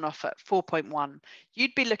it's gone off at 4.1,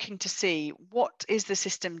 you'd be looking to see what is the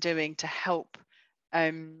system doing to help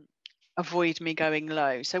avoid me going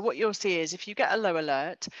low. So what you'll see is if you get a low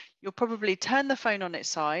alert, you'll probably turn the phone on its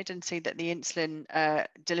side and see that the insulin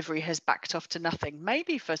delivery has backed off to nothing,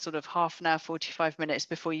 maybe for sort of half an hour, 45 minutes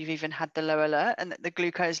before you've even had the low alert, and that the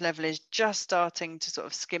glucose level is just starting to sort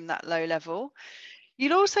of skim that low level.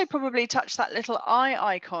 You'll also probably touch that little eye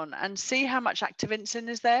icon and see how much active insulin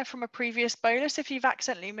is there from a previous bolus. If you've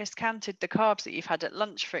accidentally miscounted the carbs that you've had at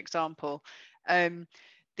lunch, for example,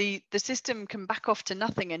 the system can back off to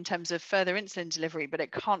nothing in terms of further insulin delivery, but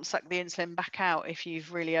it can't suck the insulin back out if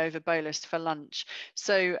you've really over-bolused for lunch.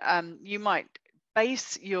 So you might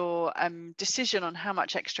base your decision on how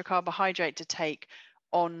much extra carbohydrate to take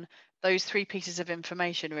on those three pieces of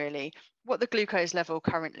information, really. What the glucose level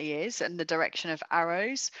currently is and the direction of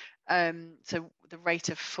arrows, so the rate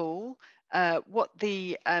of fall, what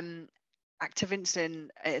the active insulin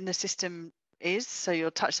in the system is. So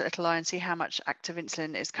you'll touch that little eye and see how much active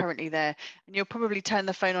insulin is currently there. And you'll probably turn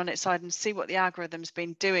the phone on its side and see what the algorithm's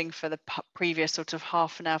been doing for the previous sort of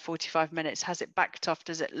half an hour, 45 minutes. Has it backed off?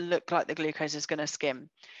 Does it look like the glucose is going to skim?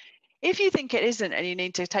 If you think it isn't and you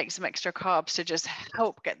need to take some extra carbs to just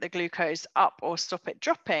help get the glucose up or stop it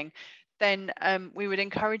dropping, then we would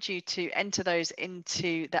encourage you to enter those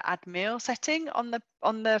into the add meal setting on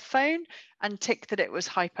the phone and tick that it was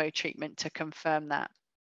hypo treatment to confirm that.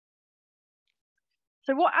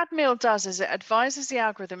 So what add meal does is it advises the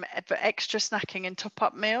algorithm for extra snacking and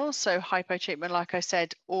top-up meals, so hypo treatment, like I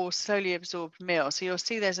said, or slowly absorbed meal. So you'll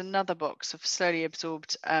see there's another box of slowly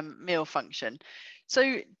absorbed meal function.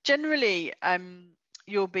 So generally,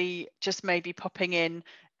 you'll be just maybe popping in,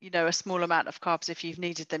 a small amount of carbs if you've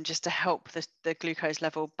needed them, just to help the glucose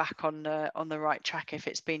level back on the right track if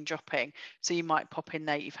it's been dropping. So you might pop in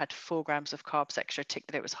there, you've had 4 grams of carbs extra, tick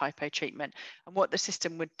that it was hypo treatment. And what the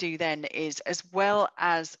system would do then is, as well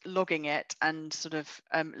as logging it and sort of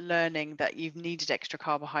learning that you've needed extra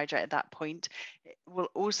carbohydrate at that point, it will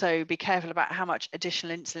also be careful about how much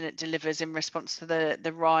additional insulin it delivers in response to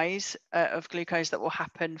the rise of glucose that will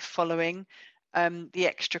happen following the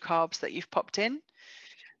extra carbs that you've popped in.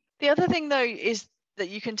 The other thing, though, is that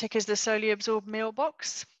you can tick is the slowly absorbed meal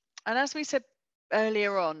box. And as we said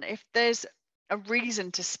earlier on, if there's a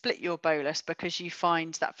reason to split your bolus because you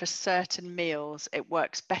find that for certain meals it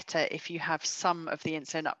works better if you have some of the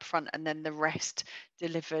insulin up front and then the rest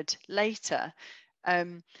delivered later,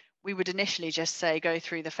 we would initially just say go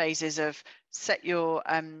through the phases of set your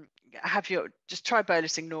just try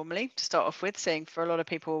bolusing normally to start off with, saying for a lot of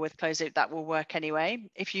people with closed loop that will work anyway.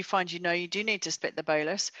 If you find you do need to split the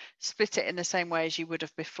bolus, split it in the same way as you would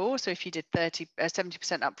have before. So if you did 70%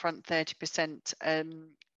 upfront,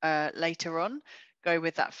 30% later on, go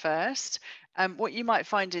with that first. What you might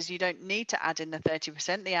find is you don't need to add in the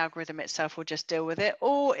 30%, the algorithm itself will just deal with it.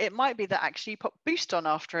 Or it might be that actually you put boost on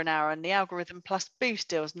after an hour and the algorithm plus boost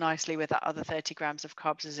deals nicely with that other 30 grams of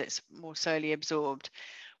carbs as it's more slowly absorbed.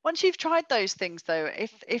 Once you've tried those things, though,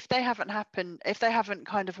 if they haven't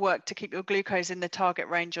kind of worked to keep your glucose in the target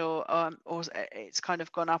range, or it's kind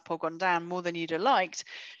of gone up or gone down more than you'd have liked,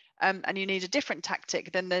 and you need a different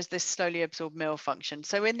tactic, then there's this slowly absorbed meal function.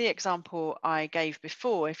 So in the example I gave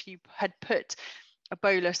before, if you had put a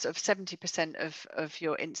bolus of 70% of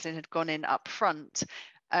your insulin had gone in up front,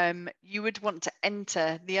 you would want to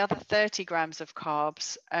enter the other 30 grams of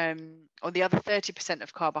carbs or the other 30%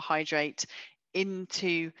 of carbohydrate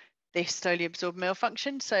into this slowly absorbed meal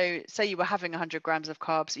function. So say you were having 100 grams of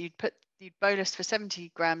carbs, you'd put you'd bolus for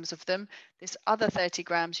 70 grams of them. This other 30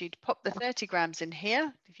 grams, you'd pop the 30 grams in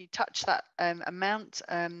here. If you touch that amount,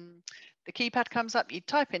 the keypad comes up, you'd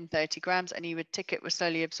type in 30 grams and you would tick it with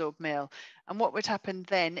slowly absorbed meal. And what would happen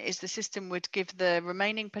then is the system would give the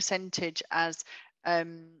remaining percentage as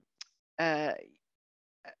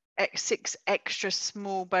 6 extra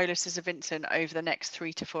small boluses of insulin over the next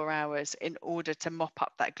 3 to 4 hours in order to mop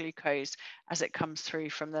up that glucose as it comes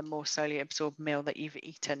through from the more slowly absorbed meal that you've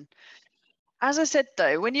eaten. As I said,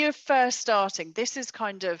 though, when you're first starting, this is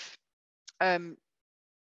kind of the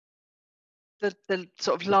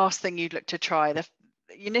sort of last thing you'd look to try.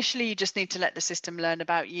 Initially, you just need to let the system learn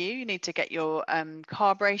about you. You need to get your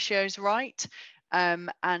carb ratios right.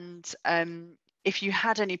 If you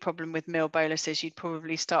had any problem with meal boluses, you'd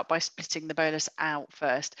probably start by splitting the bolus out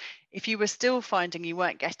first. If you were still finding you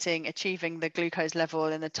weren't achieving the glucose level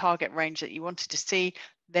in the target range that you wanted to see,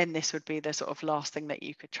 then this would be the sort of last thing that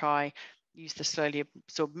you could try. Use the slowly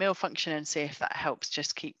absorbed meal function and see if that helps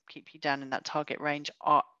just keep you down in that target range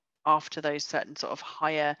after those certain sort of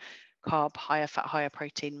higher carb, higher fat, higher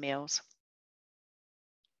protein meals.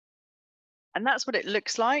 And that's what it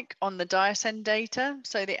looks like on the Diasend data.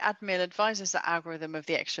 So the add meal advises the algorithm of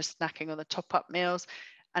the extra snacking or the top up meals,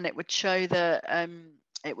 and it would show the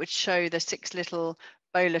 6 little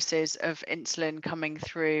boluses of insulin coming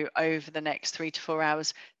through over the next 3 to 4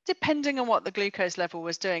 hours, depending on what the glucose level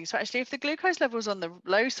was doing. So actually, if the glucose level was on the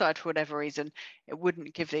low side for whatever reason, it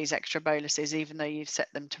wouldn't give these extra boluses, even though you've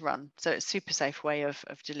set them to run. So it's a super safe way of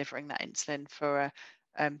delivering that insulin for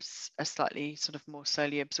a slightly sort of more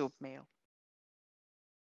slowly absorbed meal.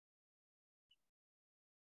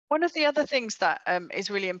 One of the other things that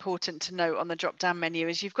is really important to note on the drop-down menu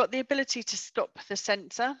is you've got the ability to stop the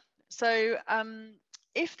sensor. So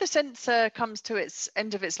if the sensor comes to its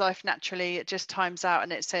end of its life naturally, it just times out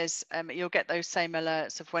and it says you'll get those same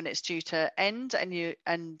alerts of when it's due to end, and you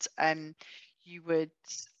would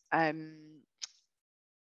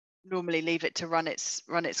normally leave it to run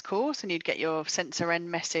its course, and you'd get your sensor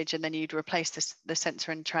end message, and then you'd replace the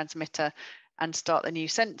sensor and transmitter and start the new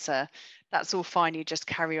sensor. That's all fine. You just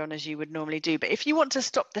carry on as you would normally do. But if you want to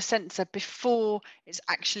stop the sensor before it's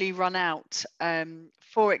actually run out,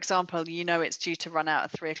 for example, you know it's due to run out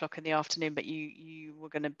at 3 o'clock in the afternoon, but you were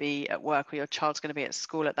going to be at work or your child's going to be at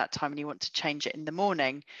school at that time and you want to change it in the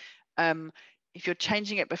morning. If you're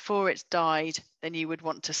changing it before it's died, then you would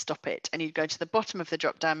want to stop it. And you'd go to the bottom of the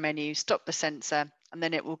drop-down menu, stop the sensor, and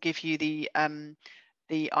then it will give you the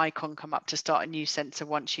icon come up to start a new sensor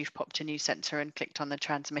once you've popped a new sensor and clicked on the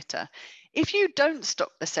transmitter. If you don't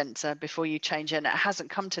stop the sensor before you change it and it hasn't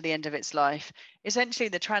come to the end of its life, essentially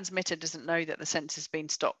the transmitter doesn't know that the sensor's been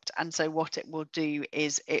stopped. And so what it will do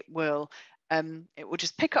is it will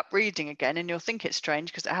just pick up reading again, and you'll think it's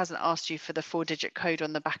strange because it hasn't asked you for the 4-digit code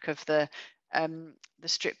on the back of the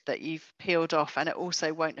strip that you've peeled off, and it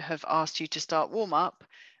also won't have asked you to start warm up.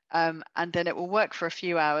 And then it will work for a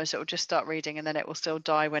few hours. It will just start reading, and then it will still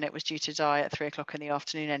die when it was due to die at 3 o'clock in the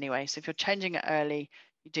afternoon anyway. So if you're changing it early,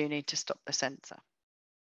 you do need to stop the sensor.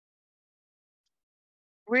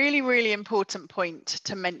 Really, really important point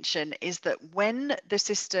to mention is that when the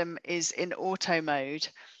system is in auto mode,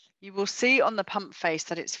 you will see on the pump face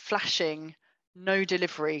that it's flashing no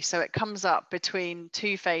delivery. So it comes up between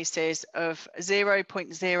two faces of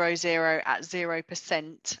 0.00 at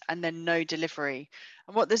 0% and then no delivery.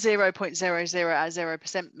 And what the 0.00 at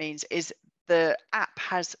 0% means is the app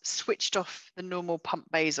has switched off the normal pump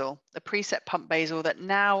basal, the preset pump basal, that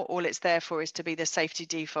now all it's there for is to be the safety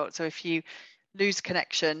default. So if you lose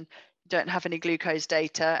connection, you don't have any glucose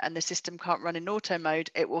data, and the system can't run in auto mode,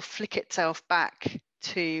 it will flick itself back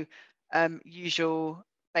to usual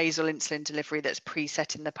basal insulin delivery that's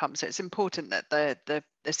preset in the pump. So it's important that the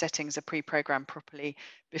settings are pre-programmed properly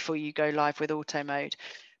before you go live with auto mode.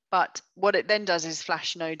 But what it then does is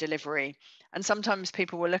flash no delivery. And sometimes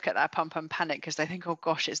people will look at that pump and panic because they think, oh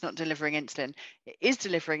gosh, it's not delivering insulin. It is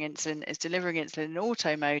delivering insulin. It's delivering insulin in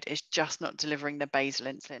auto mode. It's just not delivering the basal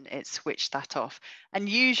insulin. It's switched that off. And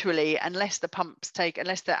usually, unless the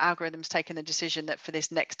algorithm's taken the decision that for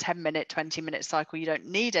this next 10-minute, 20-minute cycle, you don't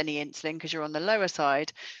need any insulin because you're on the lower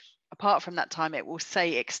side, apart from that time, it will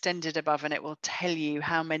say extended above, and it will tell you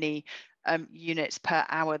how many units per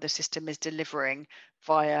hour the system is delivering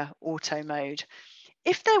via auto mode.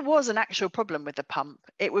 If there was an actual problem with the pump,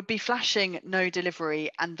 it would be flashing no delivery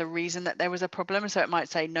and the reason that there was a problem. So it might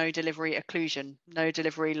say no delivery occlusion, no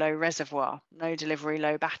delivery low reservoir, no delivery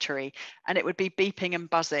low battery, and it would be beeping and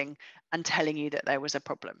buzzing and telling you that there was a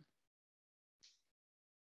problem.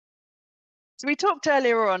 So we talked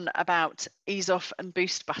earlier on about ease off and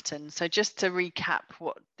boost buttons. So just to recap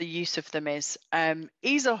what the use of them is,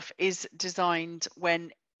 ease off is designed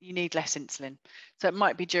when you need less insulin. So it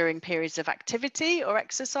might be during periods of activity or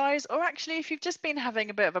exercise, or actually if you've just been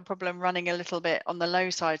having a bit of a problem running a little bit on the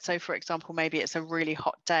low side. So for example, maybe it's a really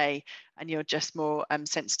hot day and you're just more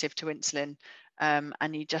sensitive to insulin. And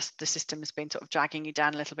the system has been sort of dragging you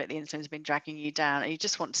down a little bit. The insulin's been dragging you down, and you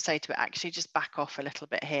just want to say to it, actually, just back off a little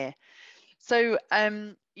bit here. So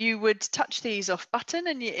you would touch the ease off button,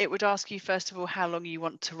 and it would ask you first of all how long you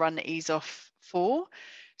want to run ease off for.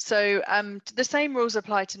 So the same rules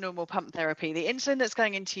apply to normal pump therapy. The insulin that's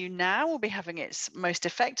going into you now will be having its most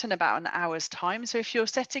effect in about an hour's time. So if you're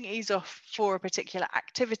setting ease off for a particular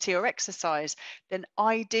activity or exercise, then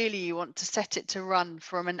ideally you want to set it to run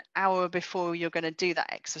from an hour before you're going to do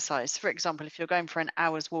that exercise. For example, if you're going for an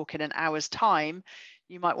hour's walk in an hour's time,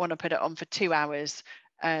 you might want to put it on for 2 hours.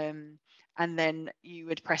 And then you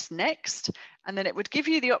would press next, and then it would give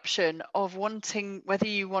you the option of wanting whether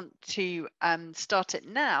you want to start it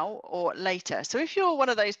now or later. So if you're one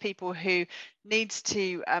of those people who needs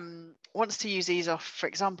to wants to use ease off, for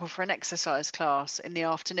example, for an exercise class in the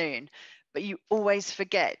afternoon, but you always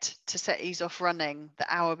forget to set ease off running the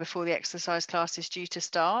hour before the exercise class is due to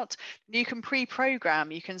start, you can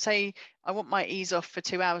pre-program. You can say, I want my ease off for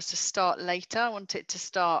 2 hours to start later. I want it to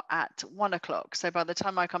start at 1 o'clock. So by the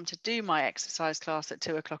time I come to do my exercise class at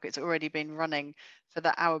 2 o'clock, it's already been running for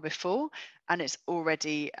the hour before, and it's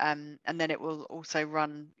already, and then it will also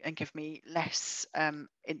run and give me less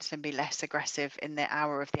insulin, be less aggressive in the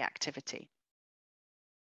hour of the activity.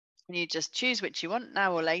 And you just choose which you want,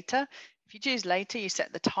 now or later. If you choose later, you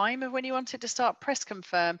set the time of when you want it to start, press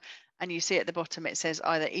confirm, and you see at the bottom it says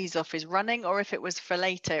either ease off is running, or if it was for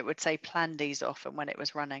later, it would say planned ease off and when it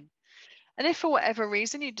was running. And if for whatever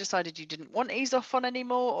reason you decided you didn't want ease off on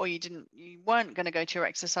anymore, or you weren't going to go to your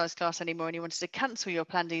exercise class anymore and you wanted to cancel your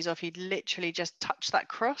planned ease off, you'd literally just touch that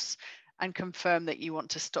cross and confirm that you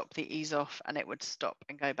want to stop the ease off, and it would stop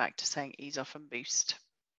and go back to saying ease off and boost.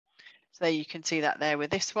 So there you can see that there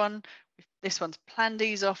with this one. This one's planned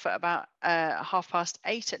ease off at about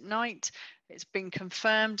 8:30 at night. It's been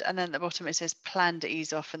confirmed, and then at the bottom it says planned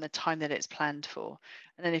ease off and the time that it's planned for.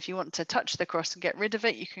 And then if you want to touch the cross and get rid of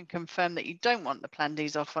it, you can confirm that you don't want the planned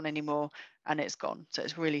ease off on anymore, and it's gone. So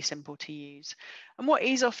it's really simple to use. And what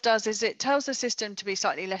ease off does is it tells the system to be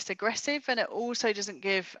slightly less aggressive, and it also doesn't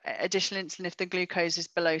give additional insulin if the glucose is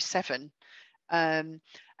below 7.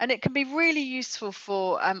 And it can be really useful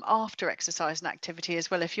for after exercise and activity as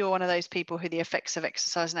well. If you're one of those people who the effects of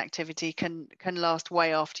exercise and activity can last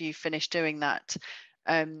way after you've finished doing that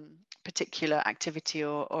particular activity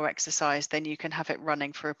or exercise, then you can have it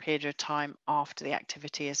running for a period of time after the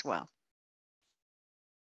activity as well.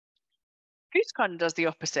 Boost kind of does the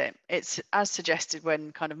opposite. It's as suggested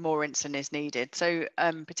when kind of more insulin is needed. So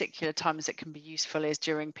particular times it can be useful is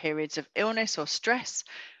during periods of illness or stress,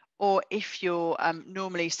 or if you're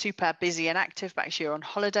normally super busy and active, but actually you're on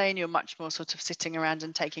holiday and you're much more sort of sitting around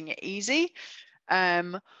and taking it easy.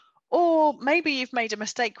 Or maybe you've made a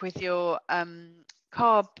mistake with your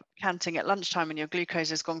carb counting at lunchtime and your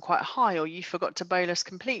glucose has gone quite high, or you forgot to bolus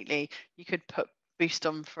completely. You could put boost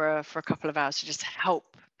on for a couple of hours to just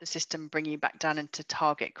help the system bring you back down into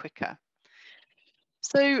target quicker.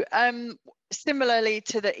 So similarly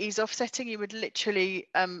to the ease off setting, you would literally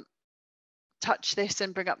touch this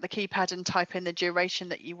and bring up the keypad and type in the duration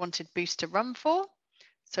that you wanted boost to run for.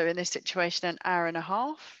 So in this situation, an hour and a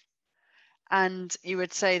half. And you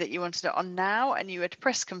would say that you wanted it on now, and you would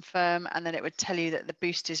press confirm, and then it would tell you that the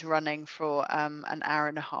boost is running for an hour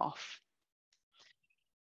and a half.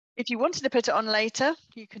 If you wanted to put it on later,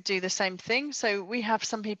 you could do the same thing. So we have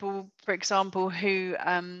some people, for example, who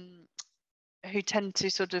tend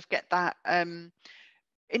to sort of get that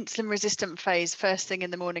insulin resistant phase first thing in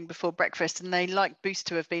the morning before breakfast, and they like boost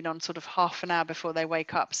to have been on sort of half an hour before they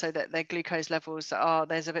wake up, so that their glucose levels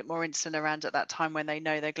there's a bit more insulin around at that time when they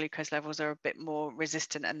know their glucose levels are a bit more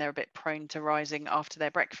resistant and they're a bit prone to rising after their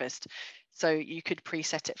breakfast. So you could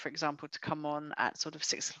preset it, for example, to come on at sort of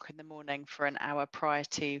 6 o'clock in the morning for an hour prior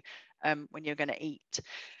to when you're going to eat.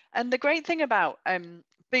 And the great thing about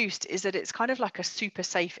boost is that it's kind of like a super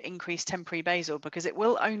safe increased temporary basal, because it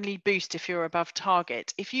will only boost if you're above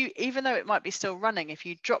target. If you, even though it might be still running, if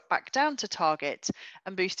you drop back down to target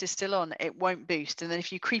and boost is still on, it won't boost. And then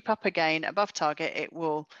if you creep up again above target, it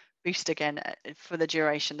will boost again for the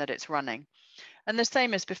duration that it's running. And the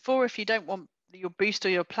same as before, if you don't want your boost or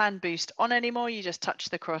your planned boost on anymore, you just touch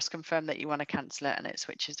the cross, confirm that you want to cancel it, and it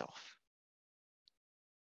switches off.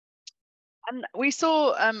 And we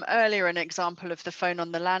saw earlier an example of the phone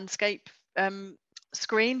on the landscape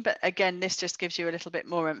screen, but again, this just gives you a little bit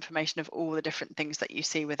more information of all the different things that you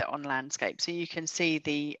see with it on landscape. So you can see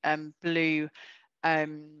the blue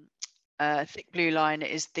thick blue line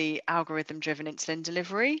is the algorithm-driven insulin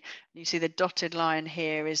delivery. You see the dotted line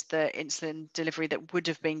here is the insulin delivery that would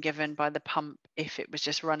have been given by the pump if it was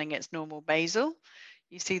just running its normal basal.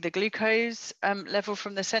 You see the glucose level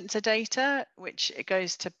from the sensor data, which it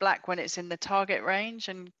goes to black when it's in the target range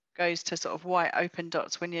and goes to sort of white open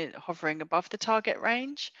dots when you're hovering above the target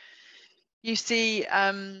range. You see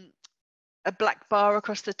a black bar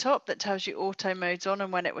across the top that tells you auto mode's on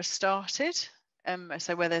and when it was started.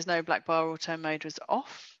 So where there's no black bar, auto mode was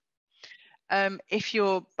off. If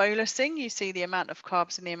you're bolusing, you see the amount of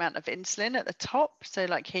carbs and the amount of insulin at the top. So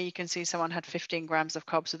like here, you can see someone had 15 grams of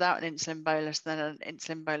carbs without an insulin bolus, then an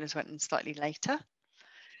insulin bolus went in slightly later.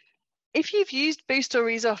 If you've used boost or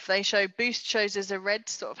ease off, they show boost shows as a red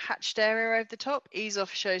sort of hatched area over the top. Ease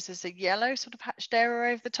off shows as a yellow sort of hatched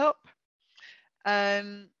area over the top.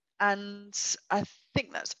 And I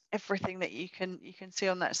think that's everything that you can see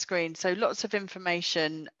on that screen. So lots of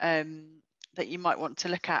information that you might want to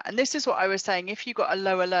look at. And this is what I was saying, if you got a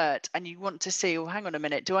low alert and you want to see, well, hang on a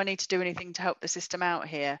minute, do I need to do anything to help the system out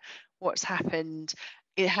here? What's happened?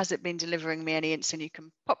 Has it been delivering me any insulin? You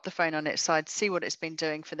can pop the phone on its side, see what it's been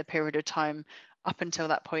doing for the period of time up until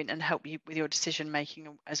that point and help you with your decision making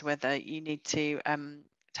as whether you need to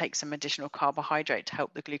take some additional carbohydrate to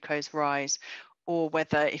help the glucose rise, or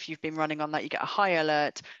whether if you've been running on that, you get a high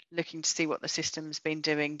alert, looking to see what the system's been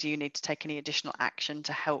doing. Do you need to take any additional action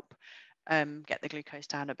to help get the glucose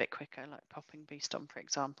down a bit quicker, like popping boost on, for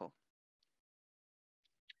example?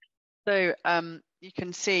 So you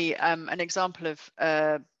can see an example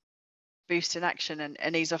of boost in action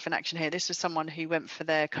and ease off in action here. This was someone who went for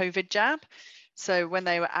their COVID jab. So when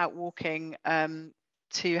they were out walking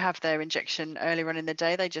to have their injection earlier on in the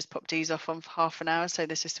day, they just popped ease off on for half an hour. So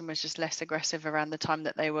the system was just less aggressive around the time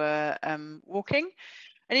that they were walking.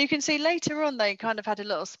 And you can see later on, they kind of had a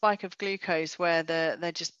little spike of glucose where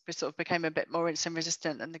they just sort of became a bit more insulin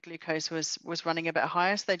resistant and the glucose was running a bit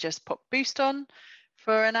higher. So they just popped boost on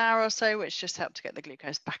for an hour or so, which just helped to get the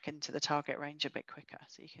glucose back into the target range a bit quicker.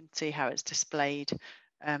 So you can see how it's displayed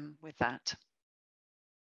with that.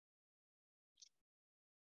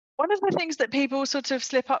 One of the things that people sort of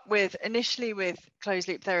slip up with initially with closed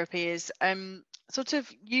loop therapy is sort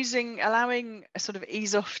of allowing a sort of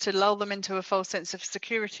ease off to lull them into a false sense of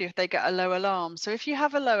security if they get a low alarm. So if you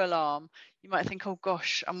have a low alarm, you might think, oh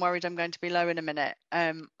gosh, I'm worried I'm going to be low in a minute.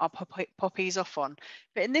 I'll pop ease off on.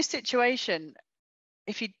 But in this situation,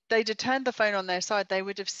 if they'd have turned the phone on their side, they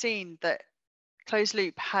would have seen that closed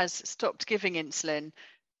loop has stopped giving insulin.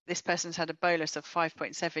 This person's had a bolus of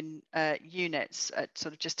 5.7 units at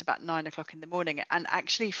sort of just about 9 o'clock in the morning. And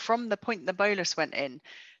actually from the point the bolus went in,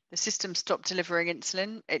 the system stopped delivering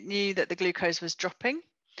insulin. It knew that the glucose was dropping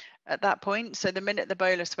at that point. So the minute the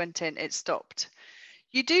bolus went in, it stopped.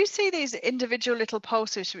 You do see these individual little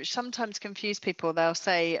pulses, which sometimes confuse people. They'll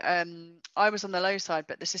say, I was on the low side,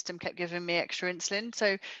 but the system kept giving me extra insulin.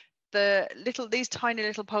 So these tiny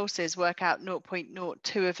little pulses work out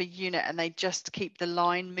 0.02 of a unit, and they just keep the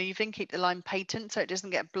line moving, keep the line patent, so it doesn't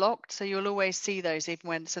get blocked. So you'll always see those even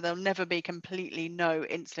when, so there'll never be completely no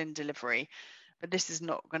insulin delivery. But this is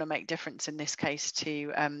not going to make difference in this case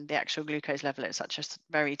to the actual glucose level. It's such a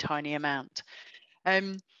very tiny amount.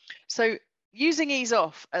 So using ease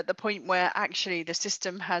off at the point where actually the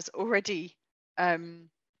system has already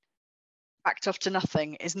backed off to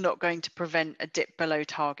nothing is not going to prevent a dip below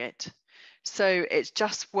target. So it's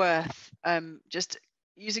just worth just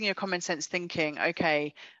using your common sense thinking,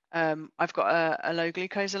 okay, I've got a low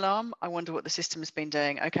glucose alarm. I wonder what the system has been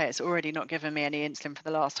doing. Okay, it's already not given me any insulin for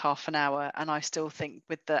the last half an hour. And I still think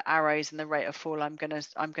with the arrows and the rate of fall, I'm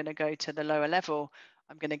gonna go to the lower level.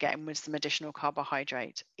 I'm going to get in with some additional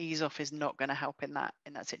carbohydrate. Ease off is not going to help in that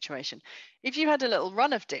situation. If you had a little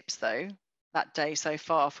run of dips though, that day so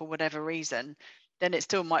far for whatever reason, then it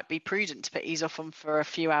still might be prudent to put ease off on for a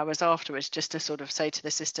few hours afterwards, just to sort of say to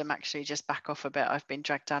the system, actually just back off a bit. I've been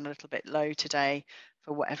dragged down a little bit low today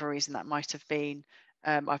for whatever reason that might have been.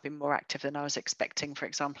 I've been more active than I was expecting, for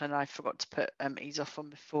example, and I forgot to put ease off on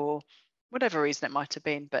before, whatever reason it might have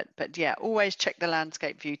been. But yeah, always check the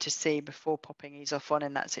landscape view to see before popping ease off on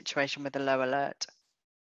in that situation with a low alert.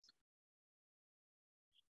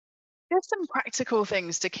 There's some practical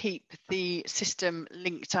things to keep the system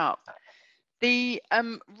linked up. The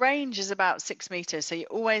range is about 6 meters, so you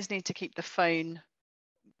always need to keep the phone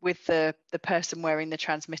with the person wearing the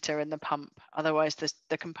transmitter and the pump. Otherwise,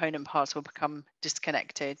 the component parts will become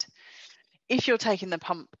disconnected. If you're taking the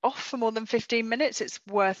pump off for more than 15 minutes, it's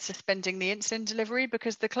worth suspending the insulin delivery,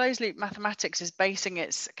 because the closed loop mathematics is basing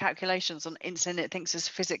its calculations on insulin it thinks has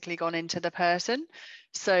physically gone into the person.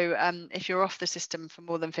 So if you're off the system for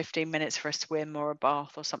more than 15 minutes for a swim or a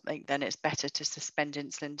bath or something, then it's better to suspend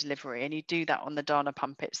insulin delivery. And you do that on the Dana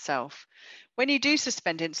pump itself. When you do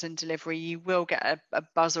suspend insulin delivery, you will get a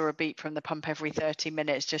buzz or a beep from the pump every 30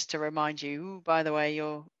 minutes just to remind you, by the way,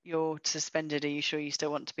 you're suspended. Are you sure you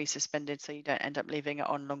still want to be suspended, so you don't end up leaving it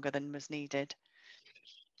on longer than was needed?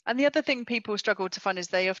 And the other thing people struggle to find is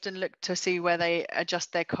they often look to see where they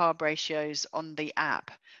adjust their carb ratios on the app.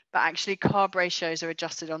 But actually, carb ratios are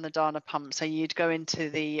adjusted on the Dana pump. So you'd go into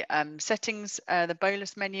the settings, the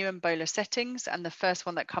bolus menu and bolus settings. And the first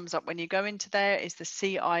one that comes up when you go into there is the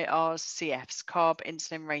CIRs, CFs, carb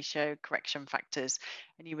insulin ratio correction factors.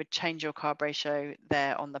 And you would change your carb ratio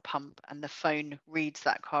there on the pump. And the phone reads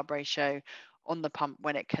that carb ratio on the pump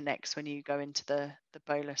when it connects, when you go into the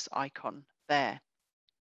bolus icon there.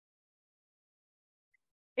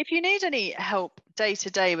 If you need any help day to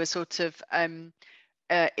day with sort of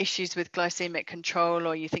issues with glycemic control,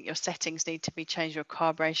 or you think your settings need to be changed, your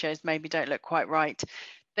carb ratios maybe don't look quite right,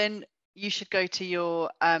 then you should go to your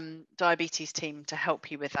diabetes team to help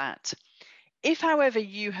you with that. If, however,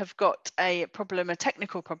 you have got a problem, a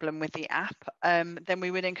technical problem with the app, then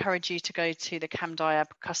we would encourage you to go to the CamDiab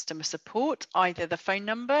customer support, either the phone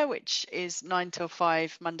number, which is 9 till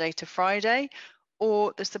 5, Monday to Friday,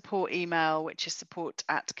 or the support email, which is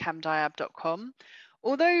support@camdiab.com.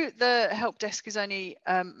 Although the help desk is only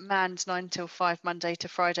manned 9 till 5, Monday to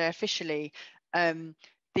Friday officially, the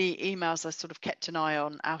emails are sort of kept an eye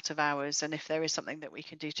on out of hours. And if there is something that we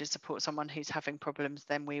can do to support someone who's having problems,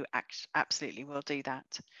 then we absolutely will do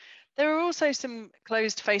that. There are also some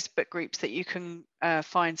closed Facebook groups that you can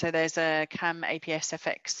find. So there's a CamAPS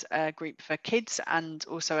FX group for kids, and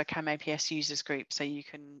also a CamAPS users group. So you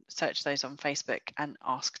can search those on Facebook and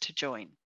ask to join.